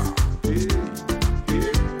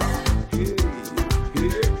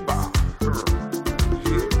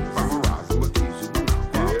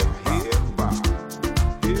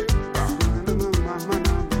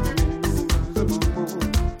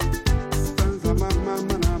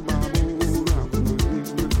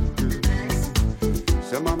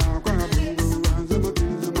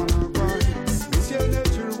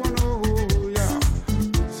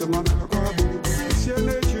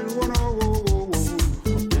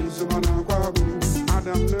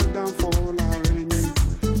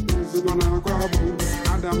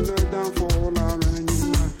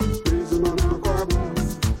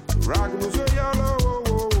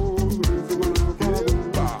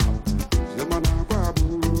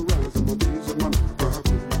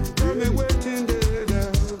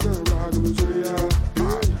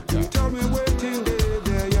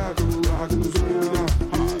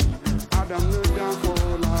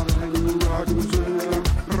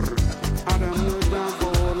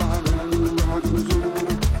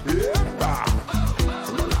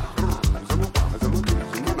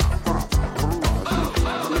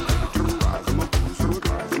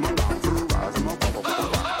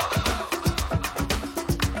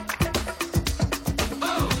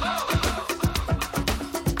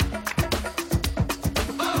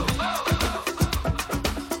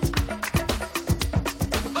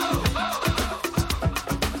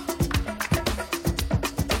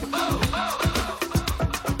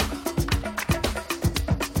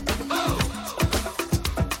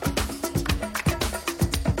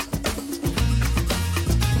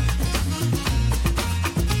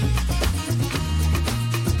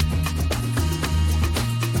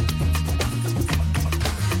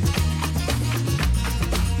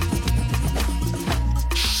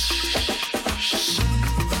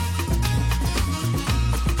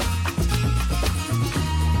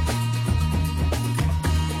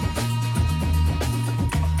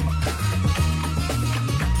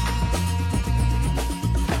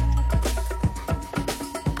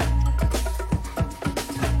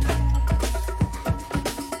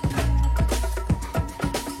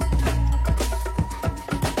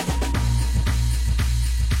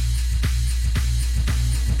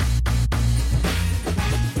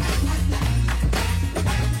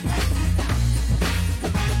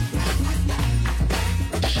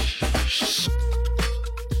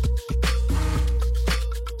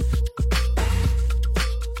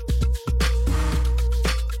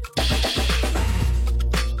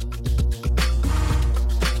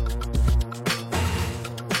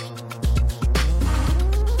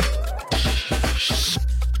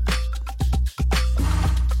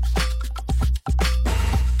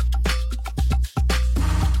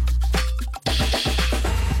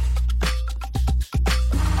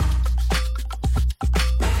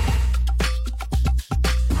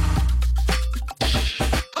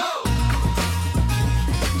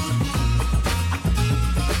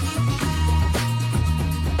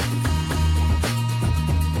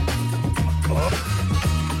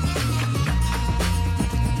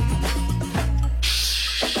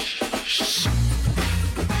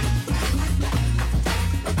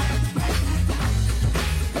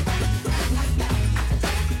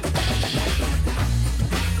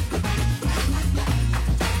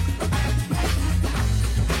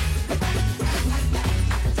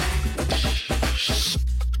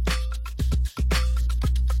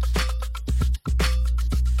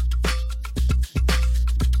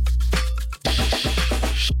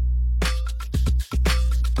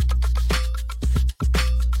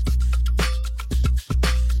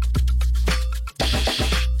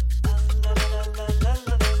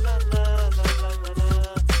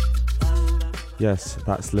 Yes,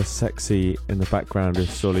 that's Le Sexy in the background of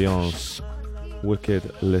Soliance.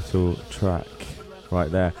 Wicked little track right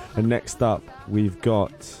there. And next up, we've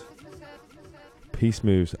got Peace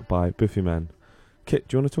Moves by Buffyman. Kit,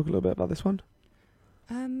 do you want to talk a little bit about this one?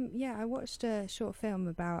 Yeah, I watched a short film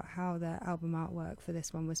about how the album artwork for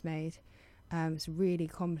this one was made. It's a really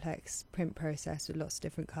complex print process with lots of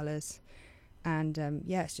different colours. And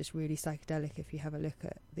yeah, it's just really psychedelic. If you have a look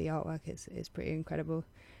at the artwork, it's pretty incredible.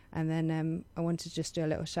 And then I wanted to just do a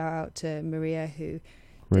little shout out to Maria, who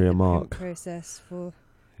did the Mark. print process for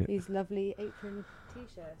these lovely apron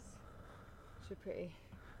t-shirts, which are pretty.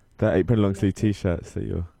 The apron long sleeve t-shirts that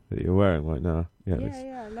you're wearing right now. Yeah,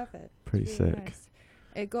 I love it. Pretty it's really sick. Nice.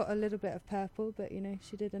 It got a little bit of purple, but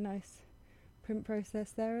she did a nice print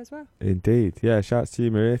process there as well. Indeed. Yeah, shouts to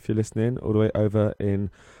you, Maria, if you're listening, all the way over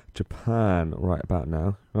in Japan right about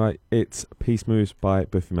now. Right, it's Peace Moves by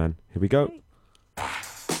Buffyman. Here we go. Right.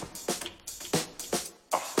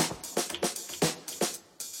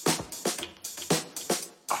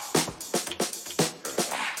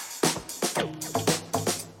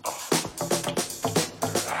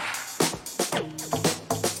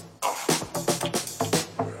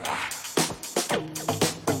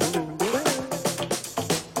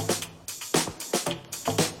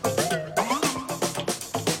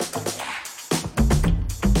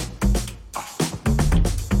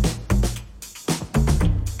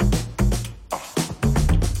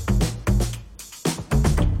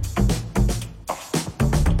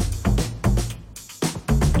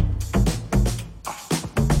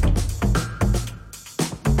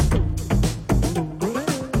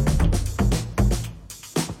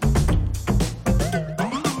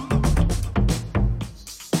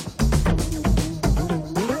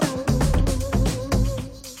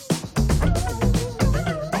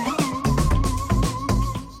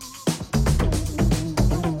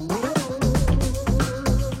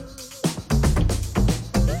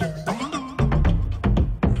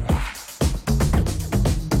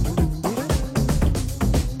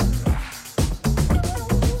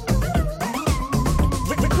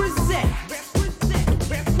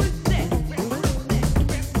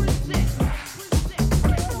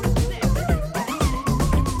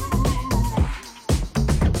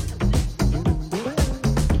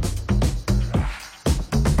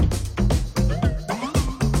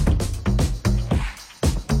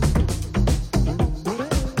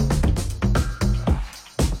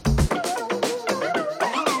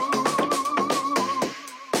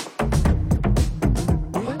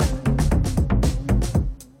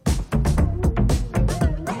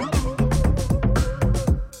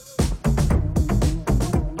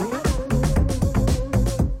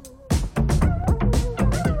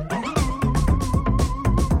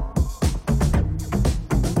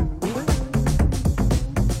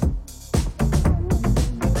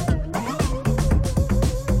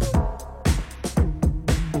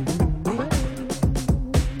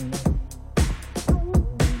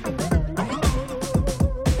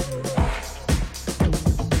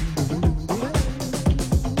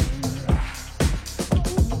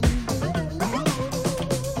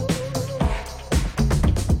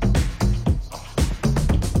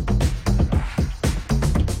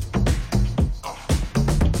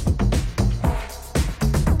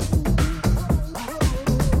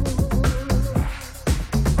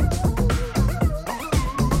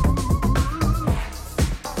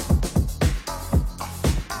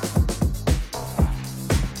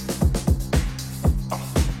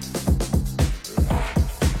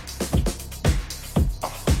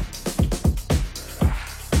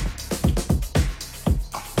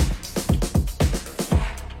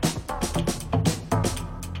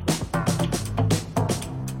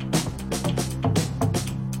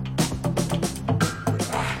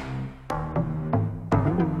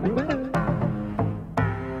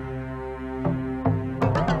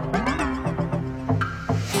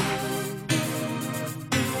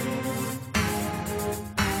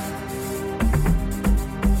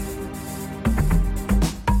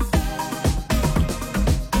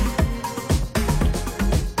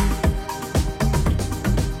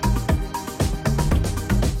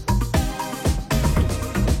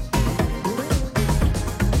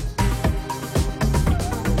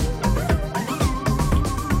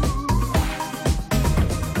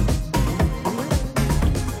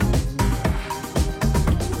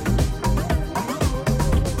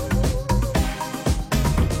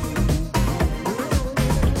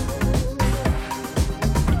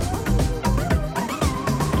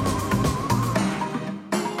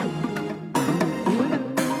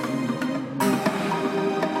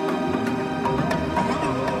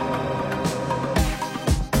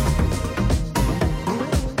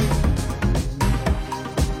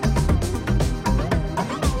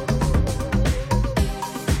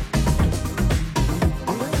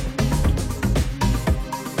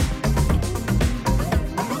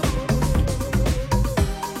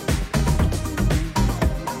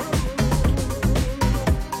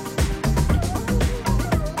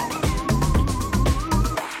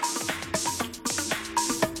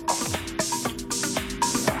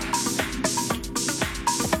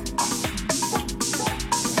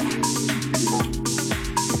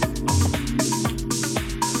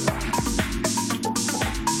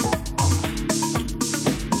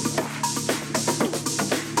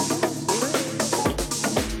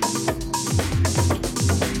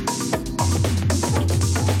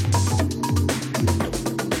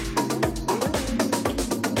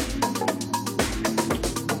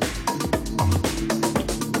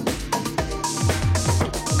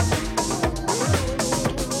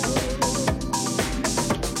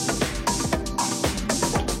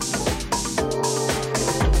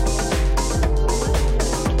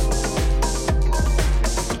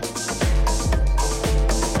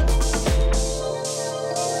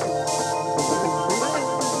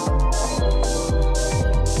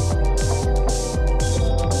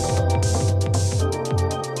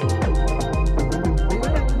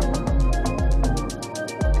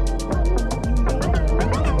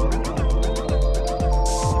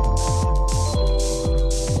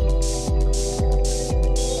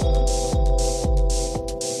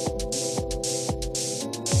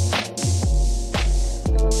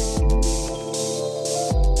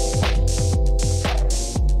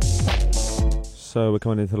 So we're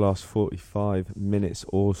coming into the last 45 minutes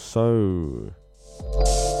or so.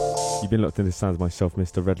 You've been locked into sounds myself,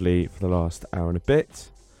 Mr. Redley, for the last hour and a bit.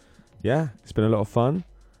 Yeah, it's been a lot of fun.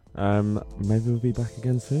 Maybe we'll be back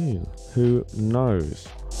again soon. Who knows?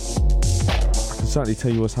 I can certainly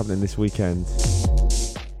tell you what's happening this weekend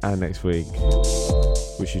and next week,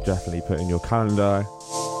 which you definitely put in your calendar,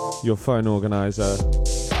 your phone organizer.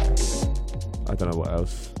 I don't know what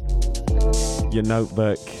else. Your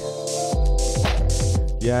notebook.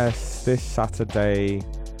 Yes, this Saturday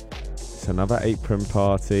it's another apron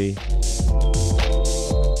party.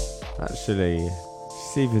 Actually,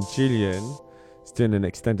 Stephen Julian is doing an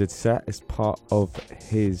extended set as part of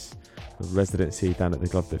his residency down at the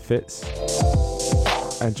Glove That Fits,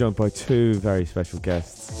 and joined by two very special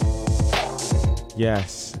guests.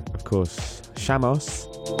 Yes, of course, Shamos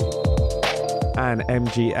and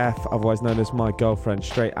MGF, otherwise known as My Girlfriend,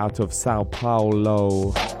 straight out of Sao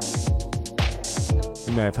Paulo.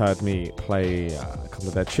 You may have heard me play a couple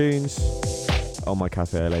of their tunes on my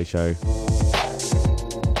Café LA show.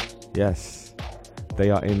 Yes, they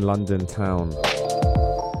are in London town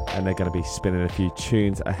and they're going to be spinning a few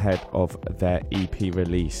tunes ahead of their EP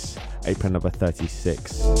release, April number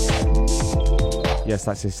 36. Yes,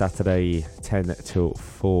 that's this Saturday, 10 till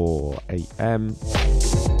 4 a.m.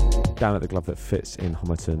 down at the Glove That Fits in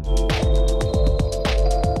Homerton.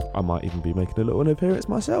 I might even be making a little appearance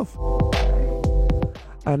myself.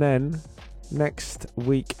 And then next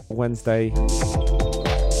week, Wednesday,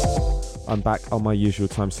 I'm back on my usual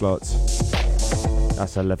time slots.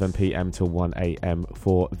 That's 11 p.m. to 1 a.m.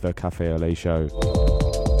 for the Café LA show.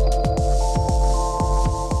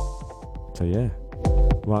 So yeah,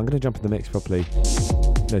 well, I'm going to jump in the mix properly.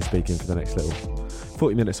 No speaking for the next little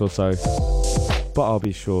 40 minutes or so. But I'll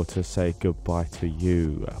be sure to say goodbye to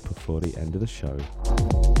you before the end of the show.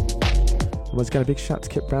 Once again, a big shout to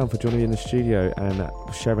Kit Brown for joining me in the studio and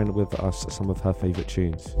sharing with us some of her favourite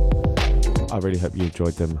tunes. I really hope you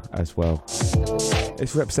enjoyed them as well.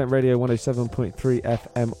 It's Represent Radio 107.3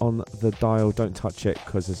 FM on the dial. Don't touch it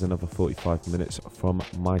because there's another 45 minutes from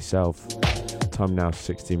myself. Time now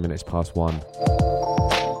 16 minutes past 1.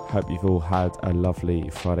 Hope you've all had a lovely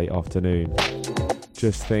Friday afternoon.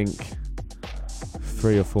 Just think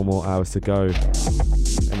 3 or 4 more hours to go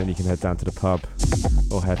and then you can head down to the pub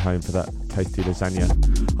or head home for that tasty lasagna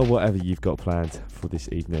or whatever you've got planned for this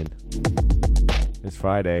evening. It's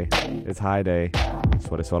Friday, it's high day, that's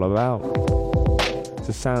what it's all about. It's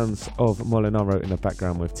the sounds of Molinaro in the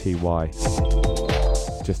background with TY,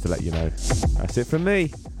 just to let you know. That's it from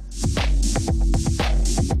me.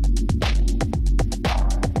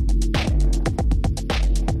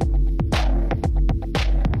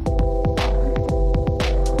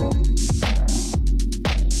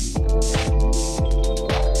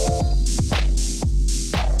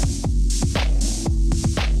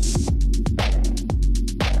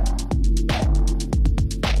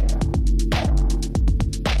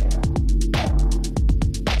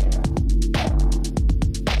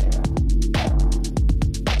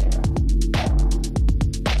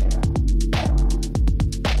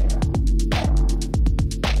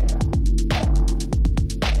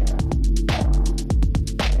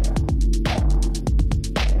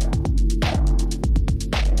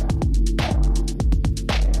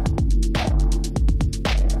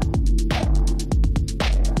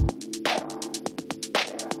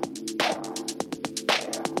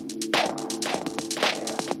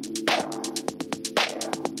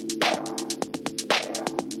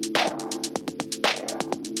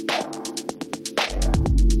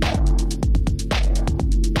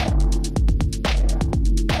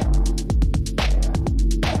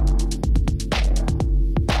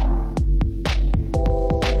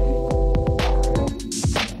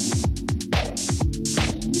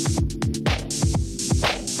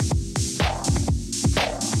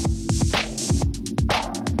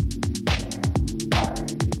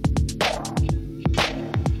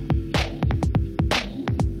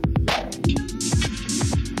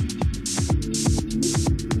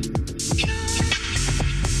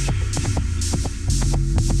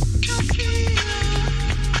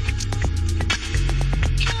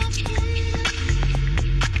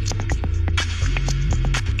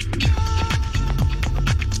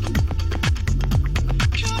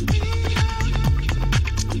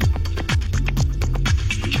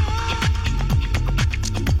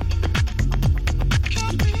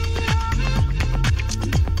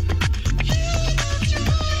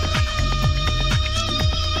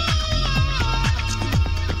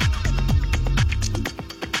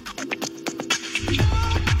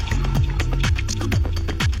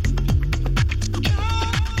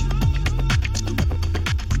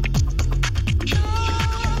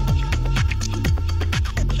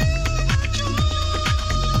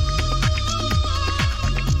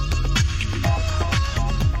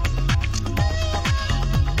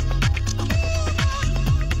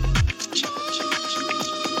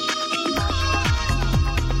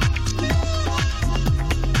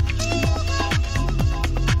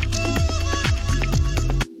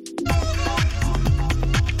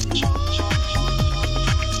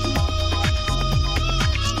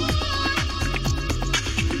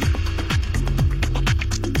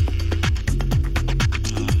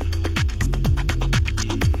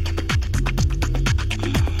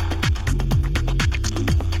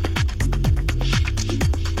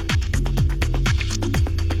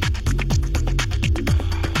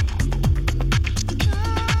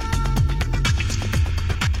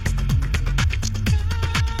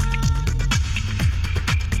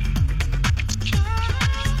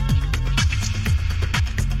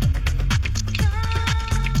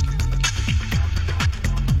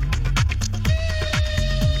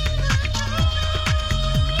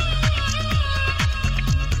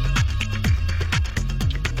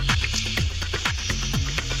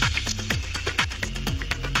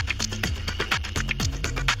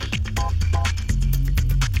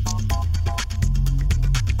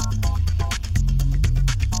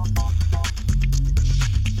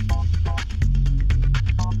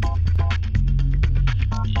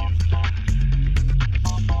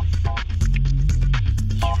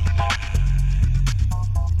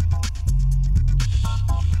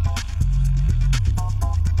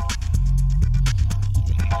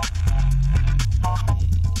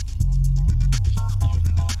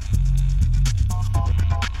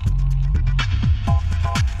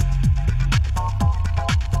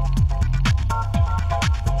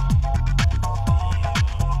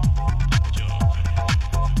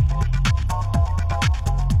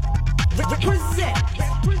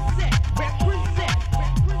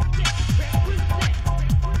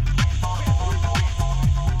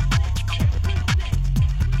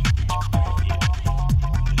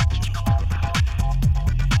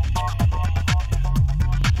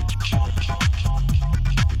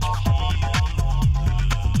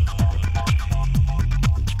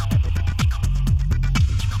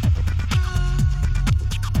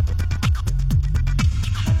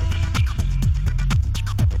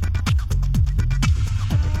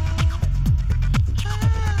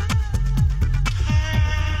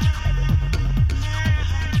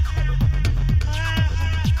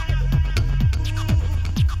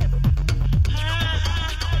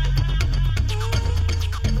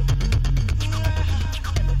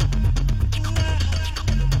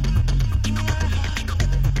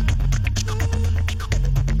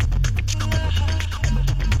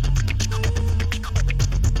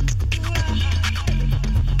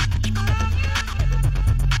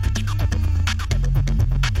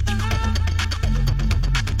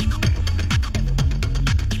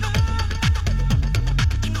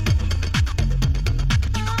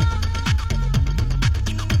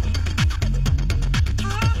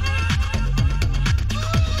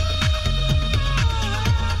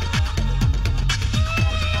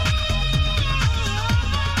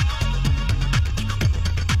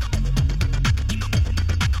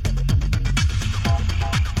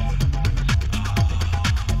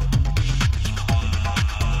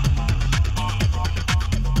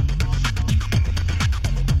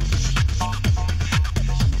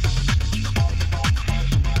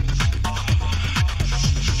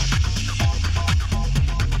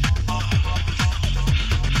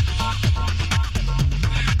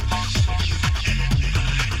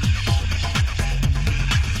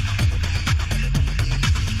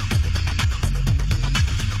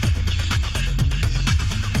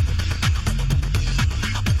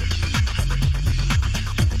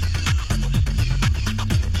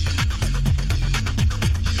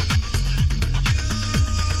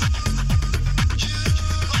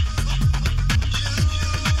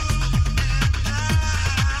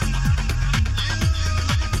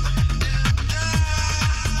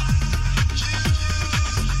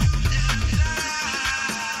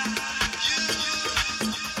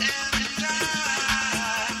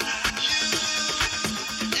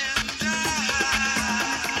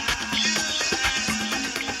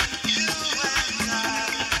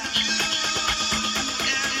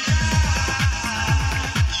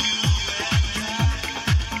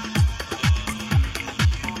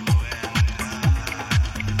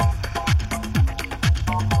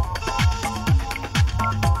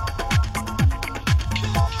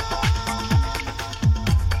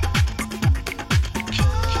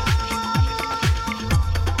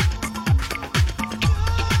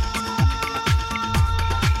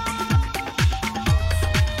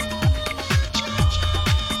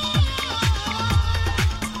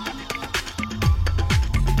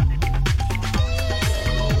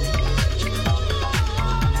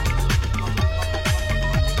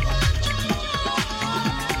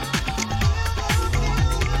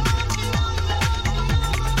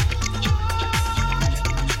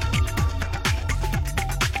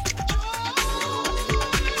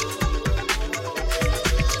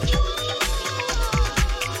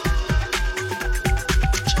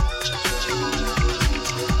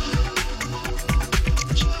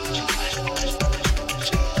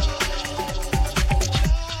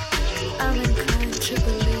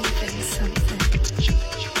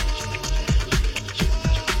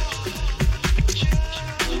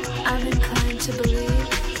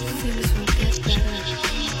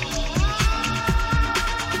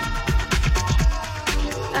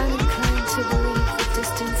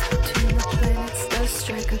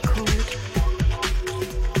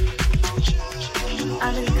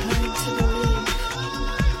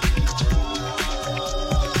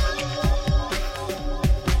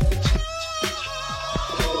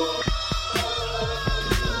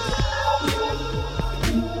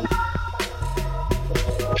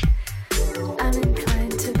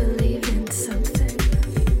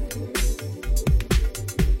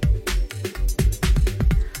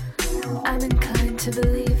 I'm inclined to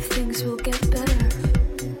believe things will get better.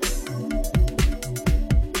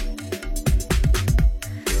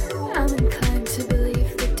 I'm inclined to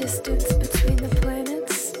believe the distance between the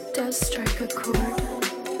planets does strike a chord.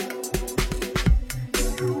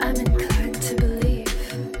 I'm inclined to believe.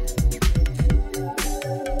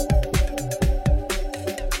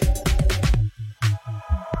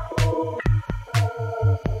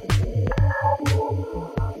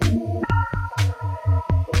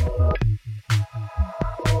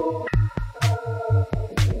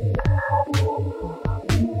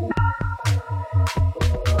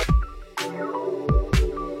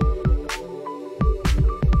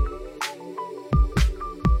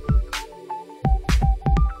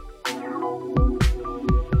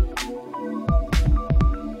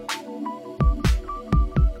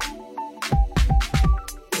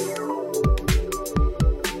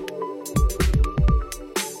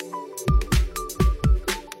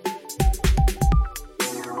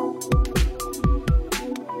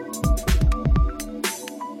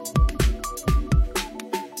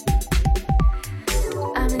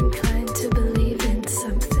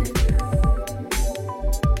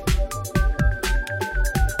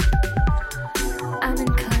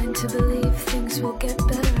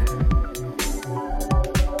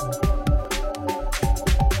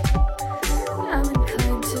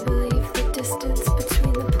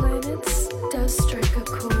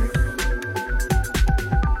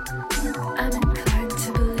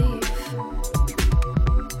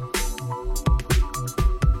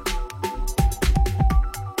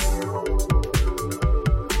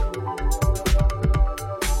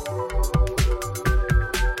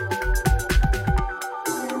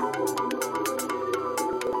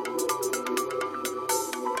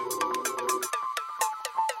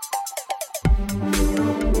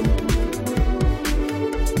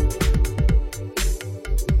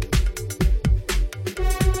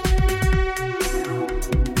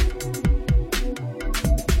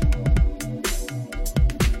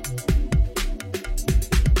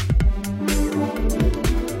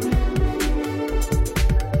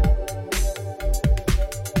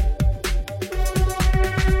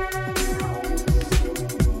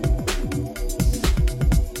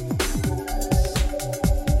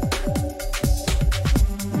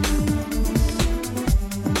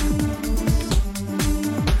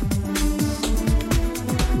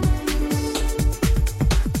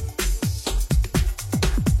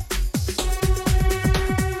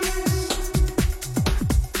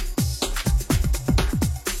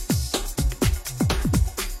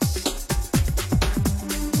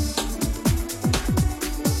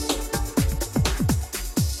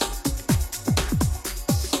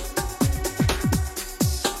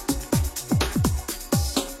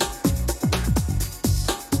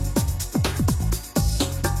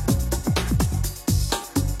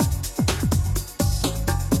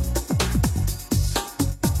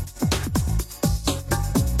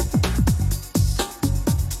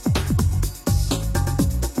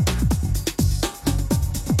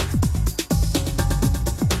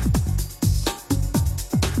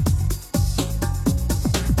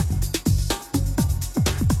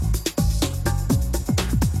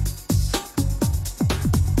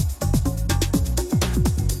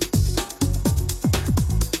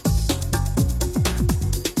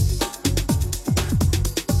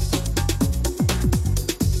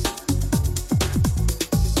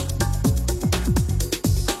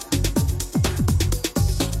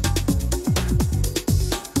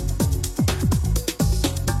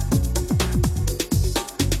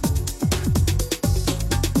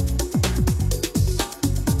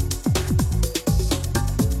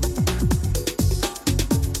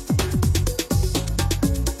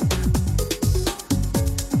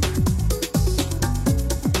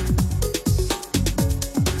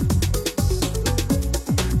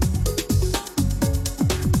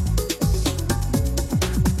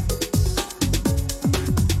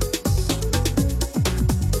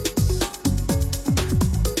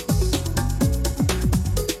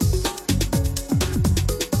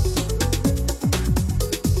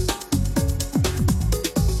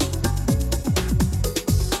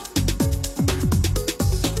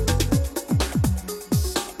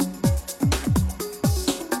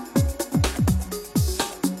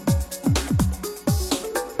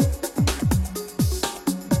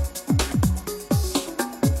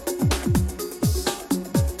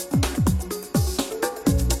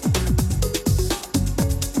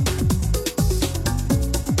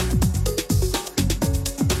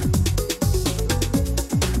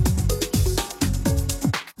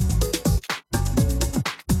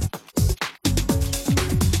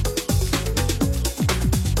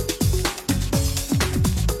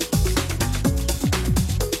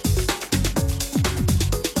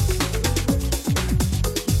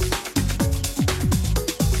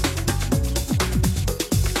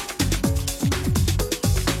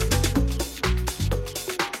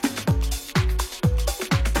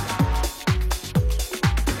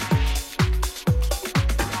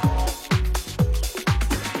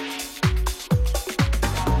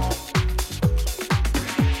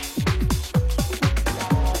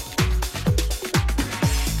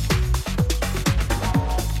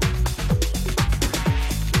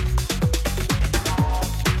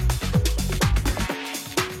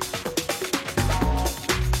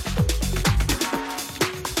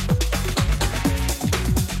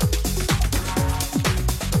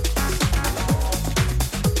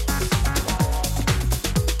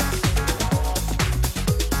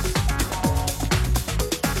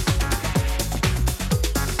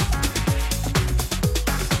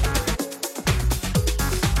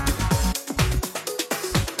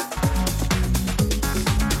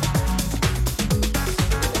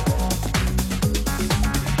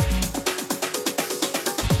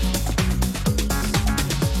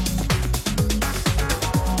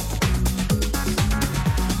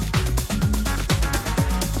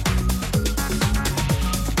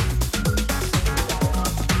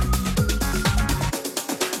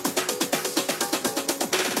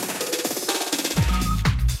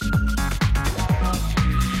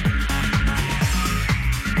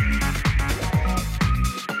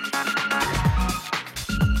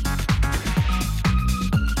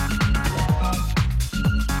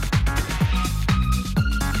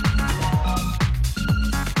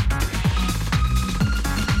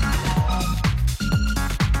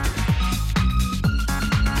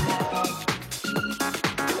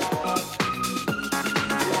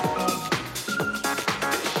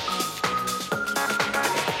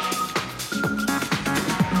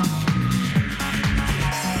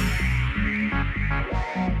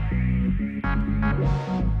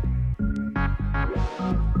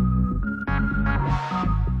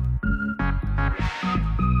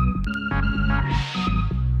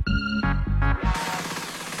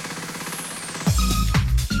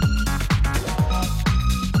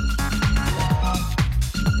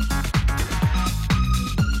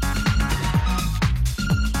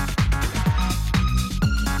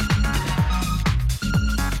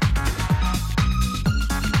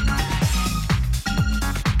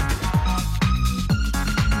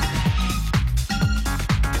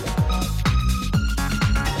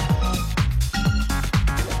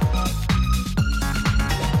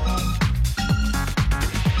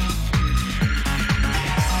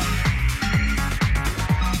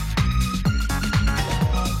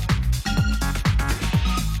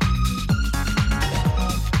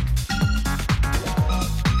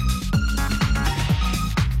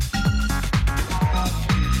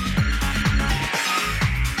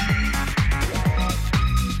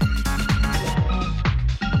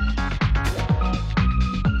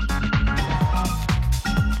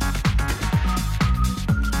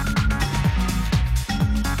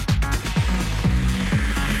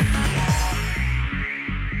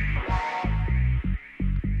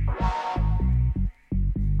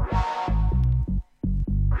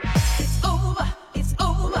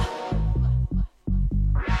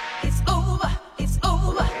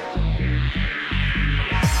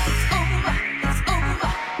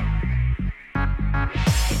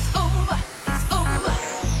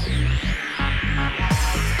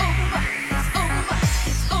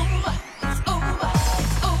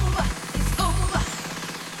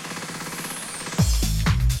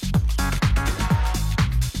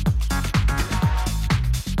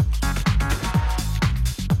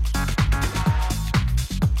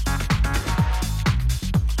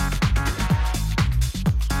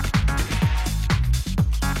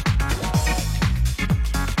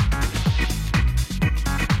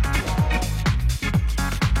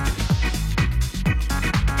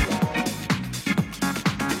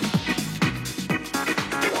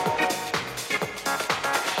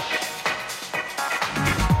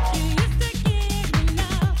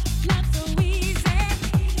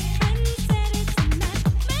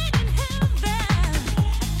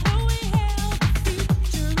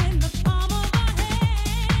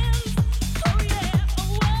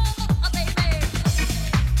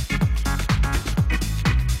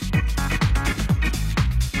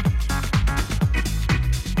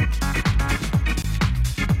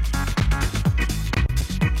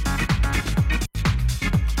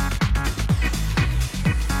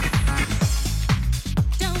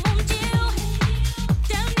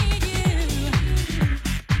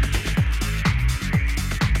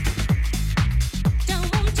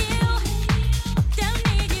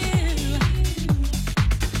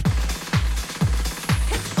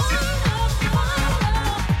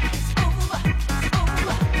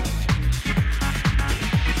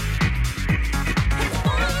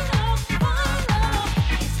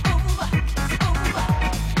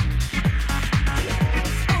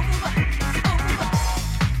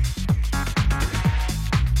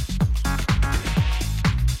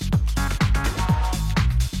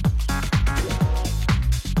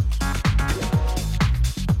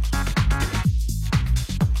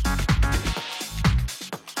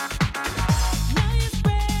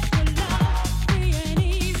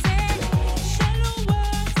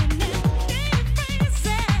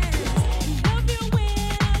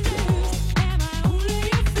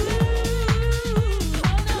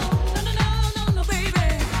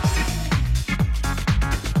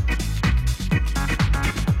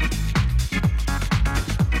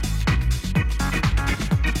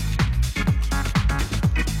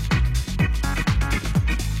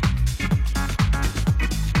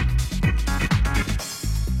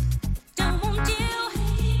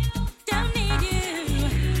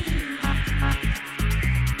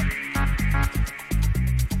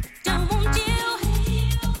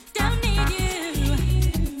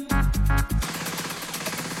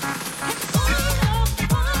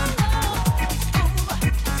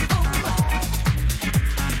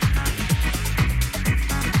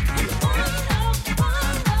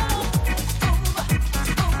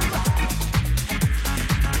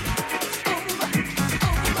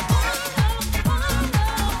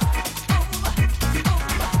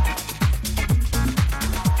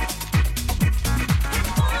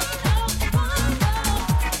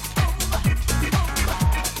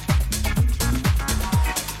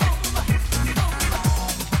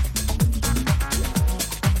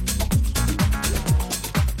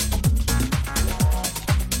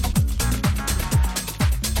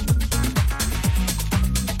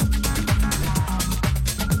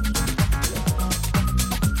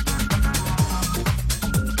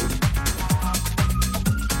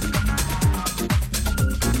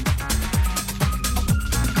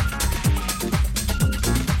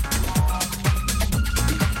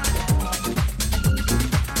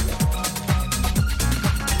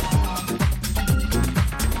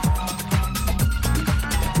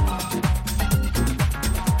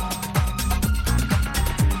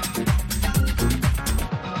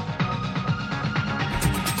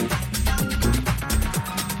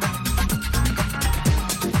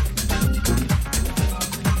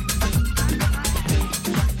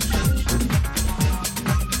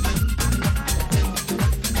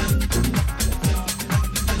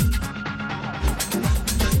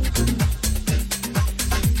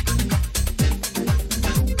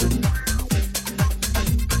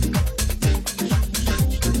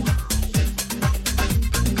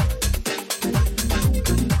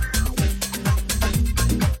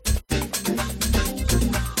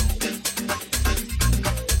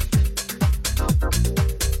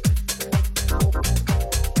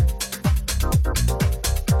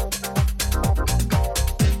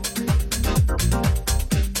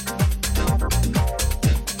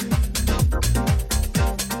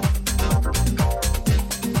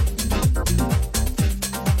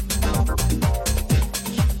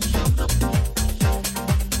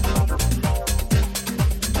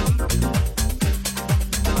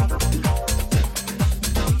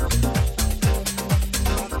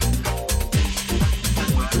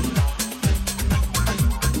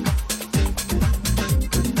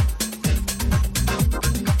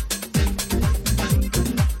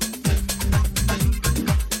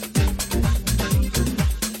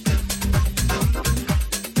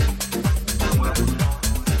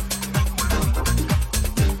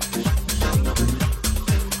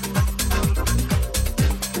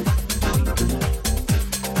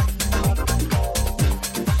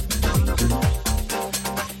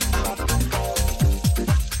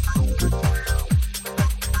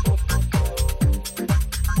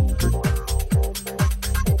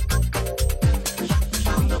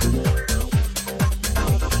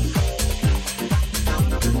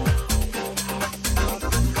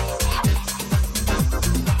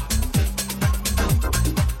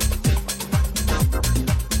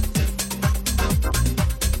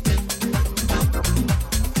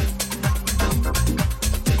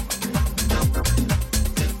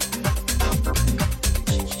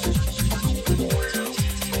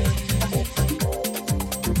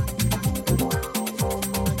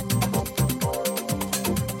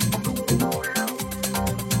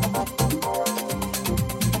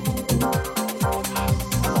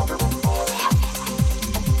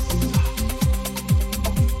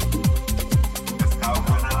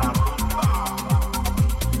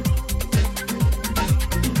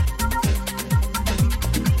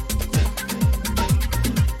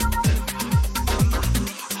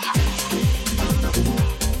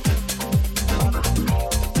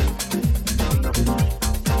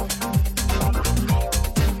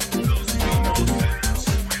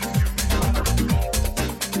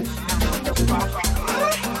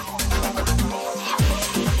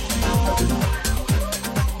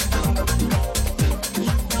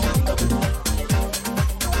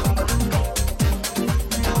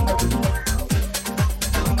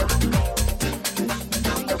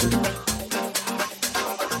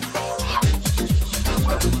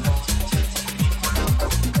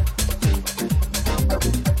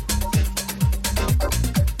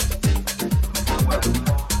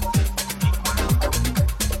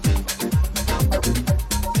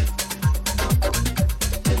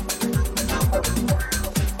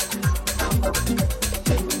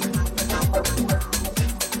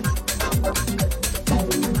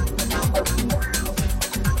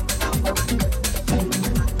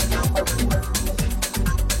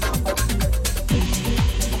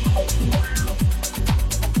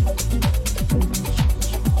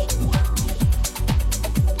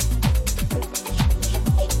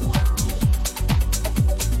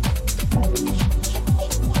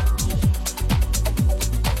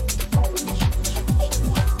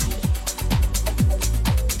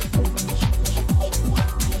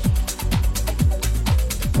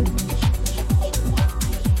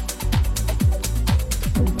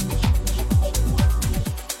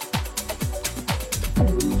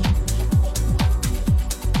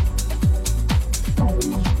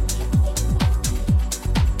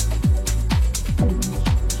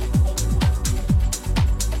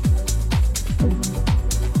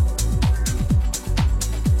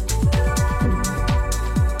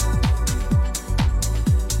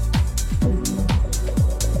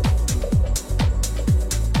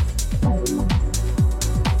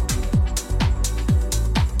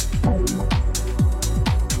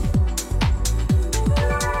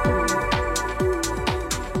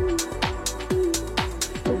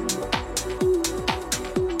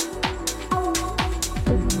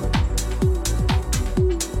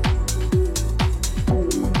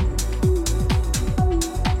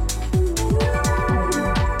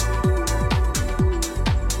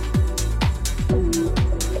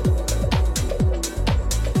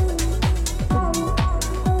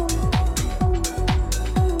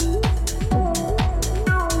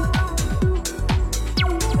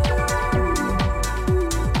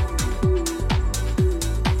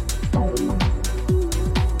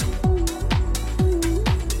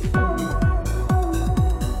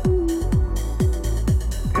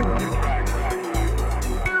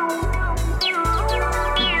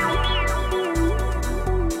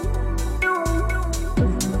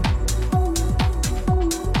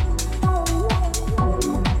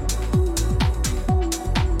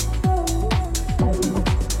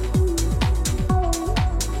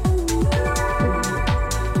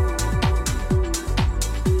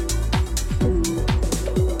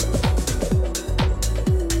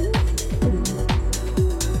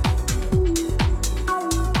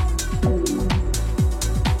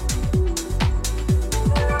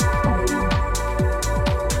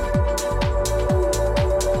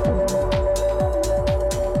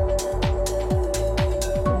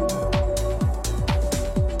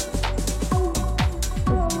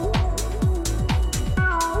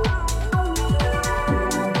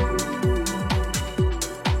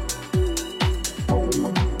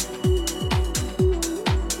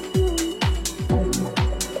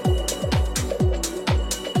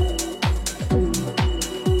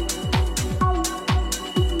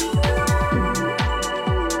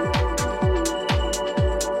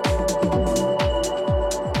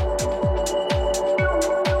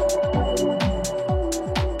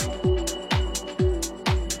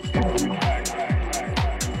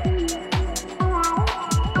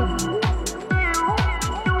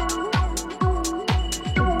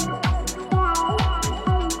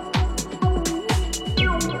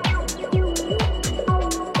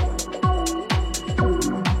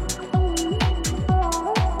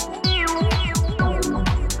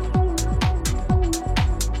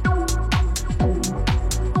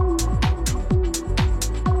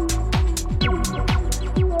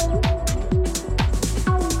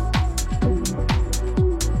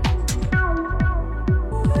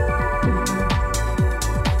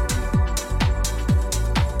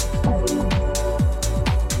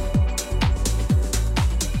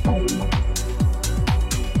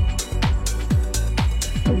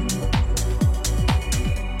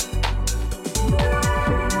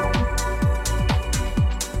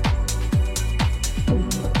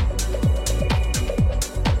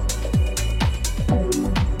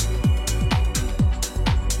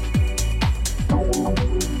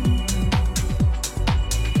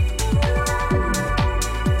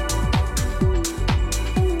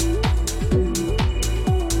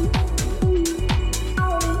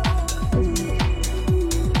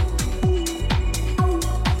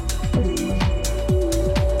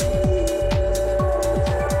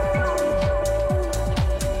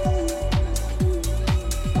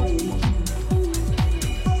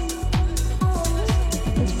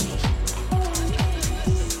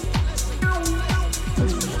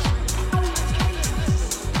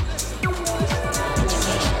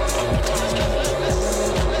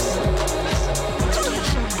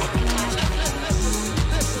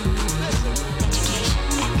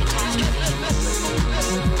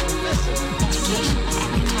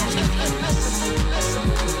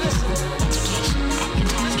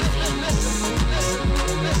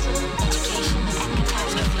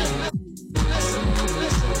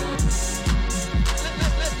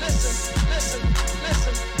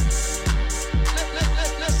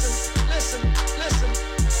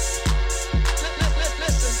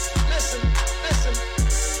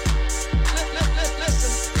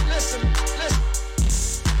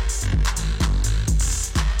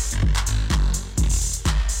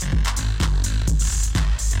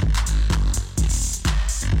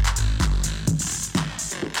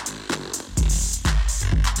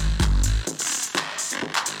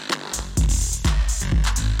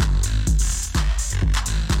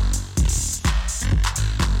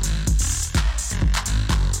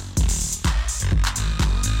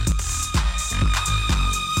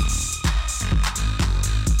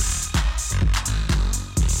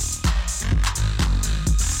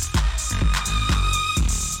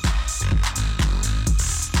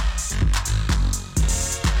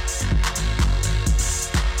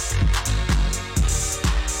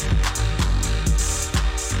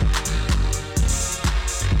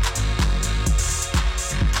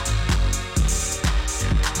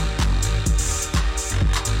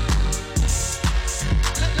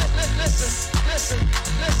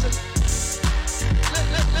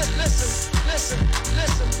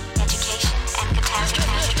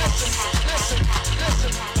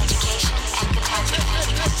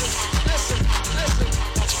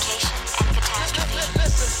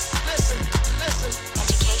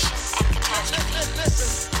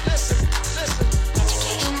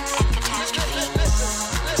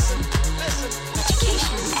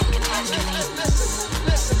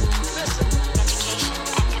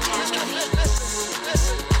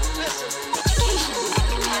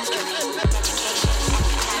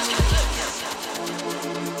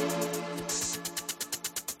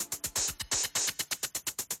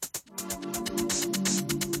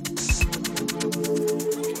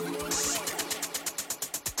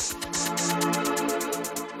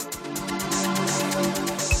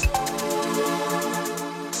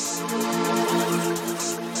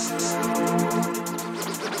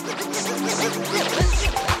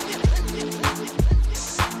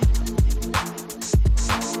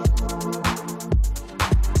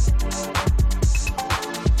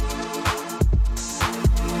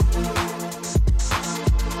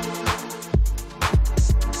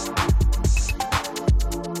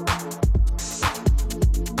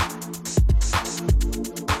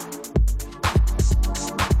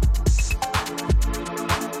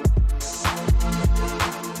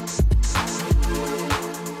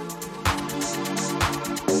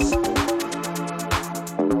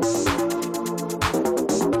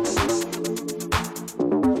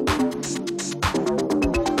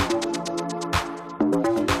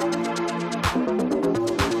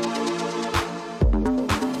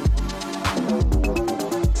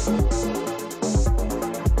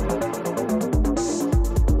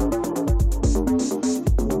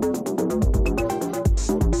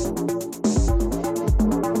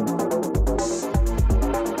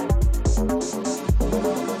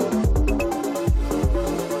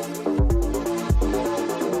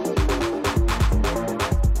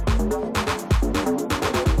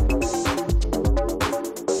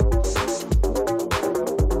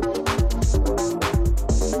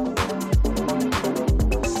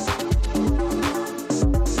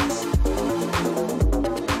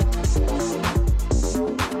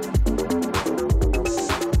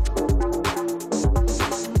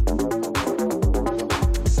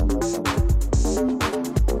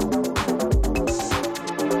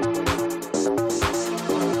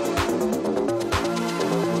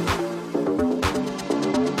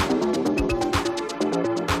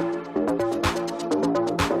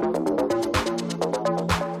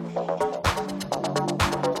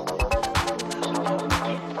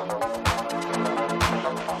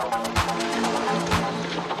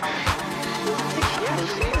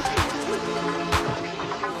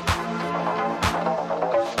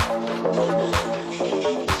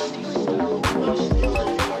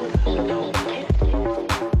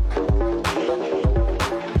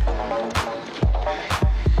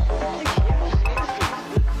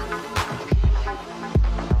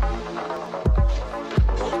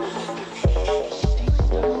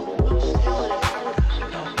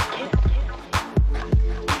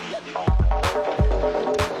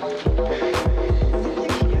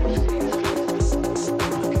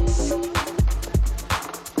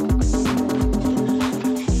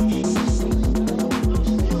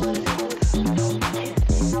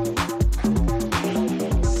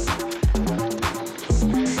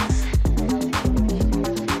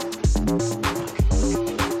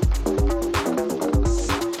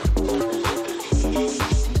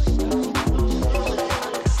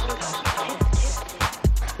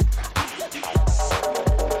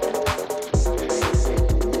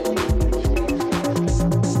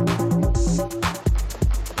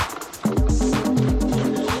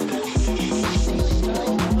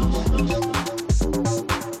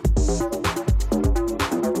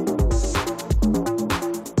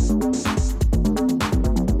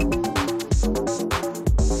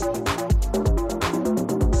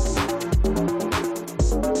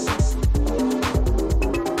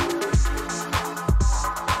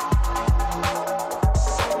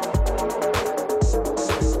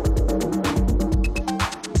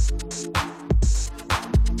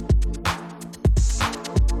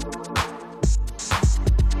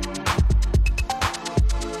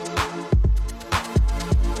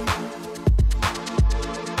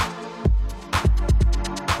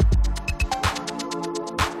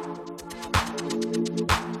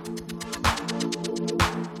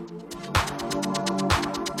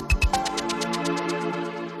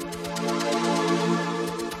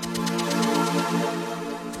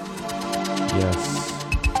 Yes.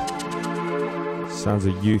 Sounds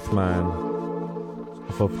of Youth Man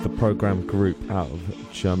off of the program group out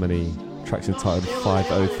of Germany. Track's entitled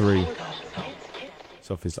 503.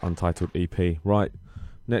 It's off his untitled EP. Right,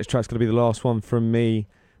 next track's going to be the last one from me.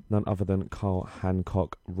 None other than Carl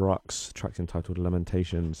Hancock Rux. Track's entitled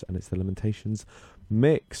Lamentations, and it's the Lamentations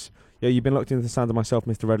mix. Yeah, you've been locked into the sound of myself,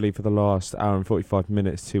 Mr. Redley, for the last hour and 45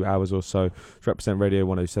 minutes, 2 hours or so. To represent Radio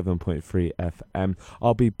 107.3 FM.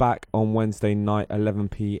 I'll be back on Wednesday night, 11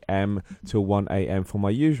 p.m. till 1 a.m. for my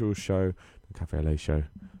usual show, the Café Lait show.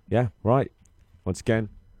 Yeah, right. Once again,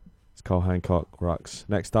 it's Carl Hancock Rux.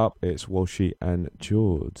 Next up, it's Walshy and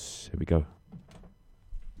George. Here we go.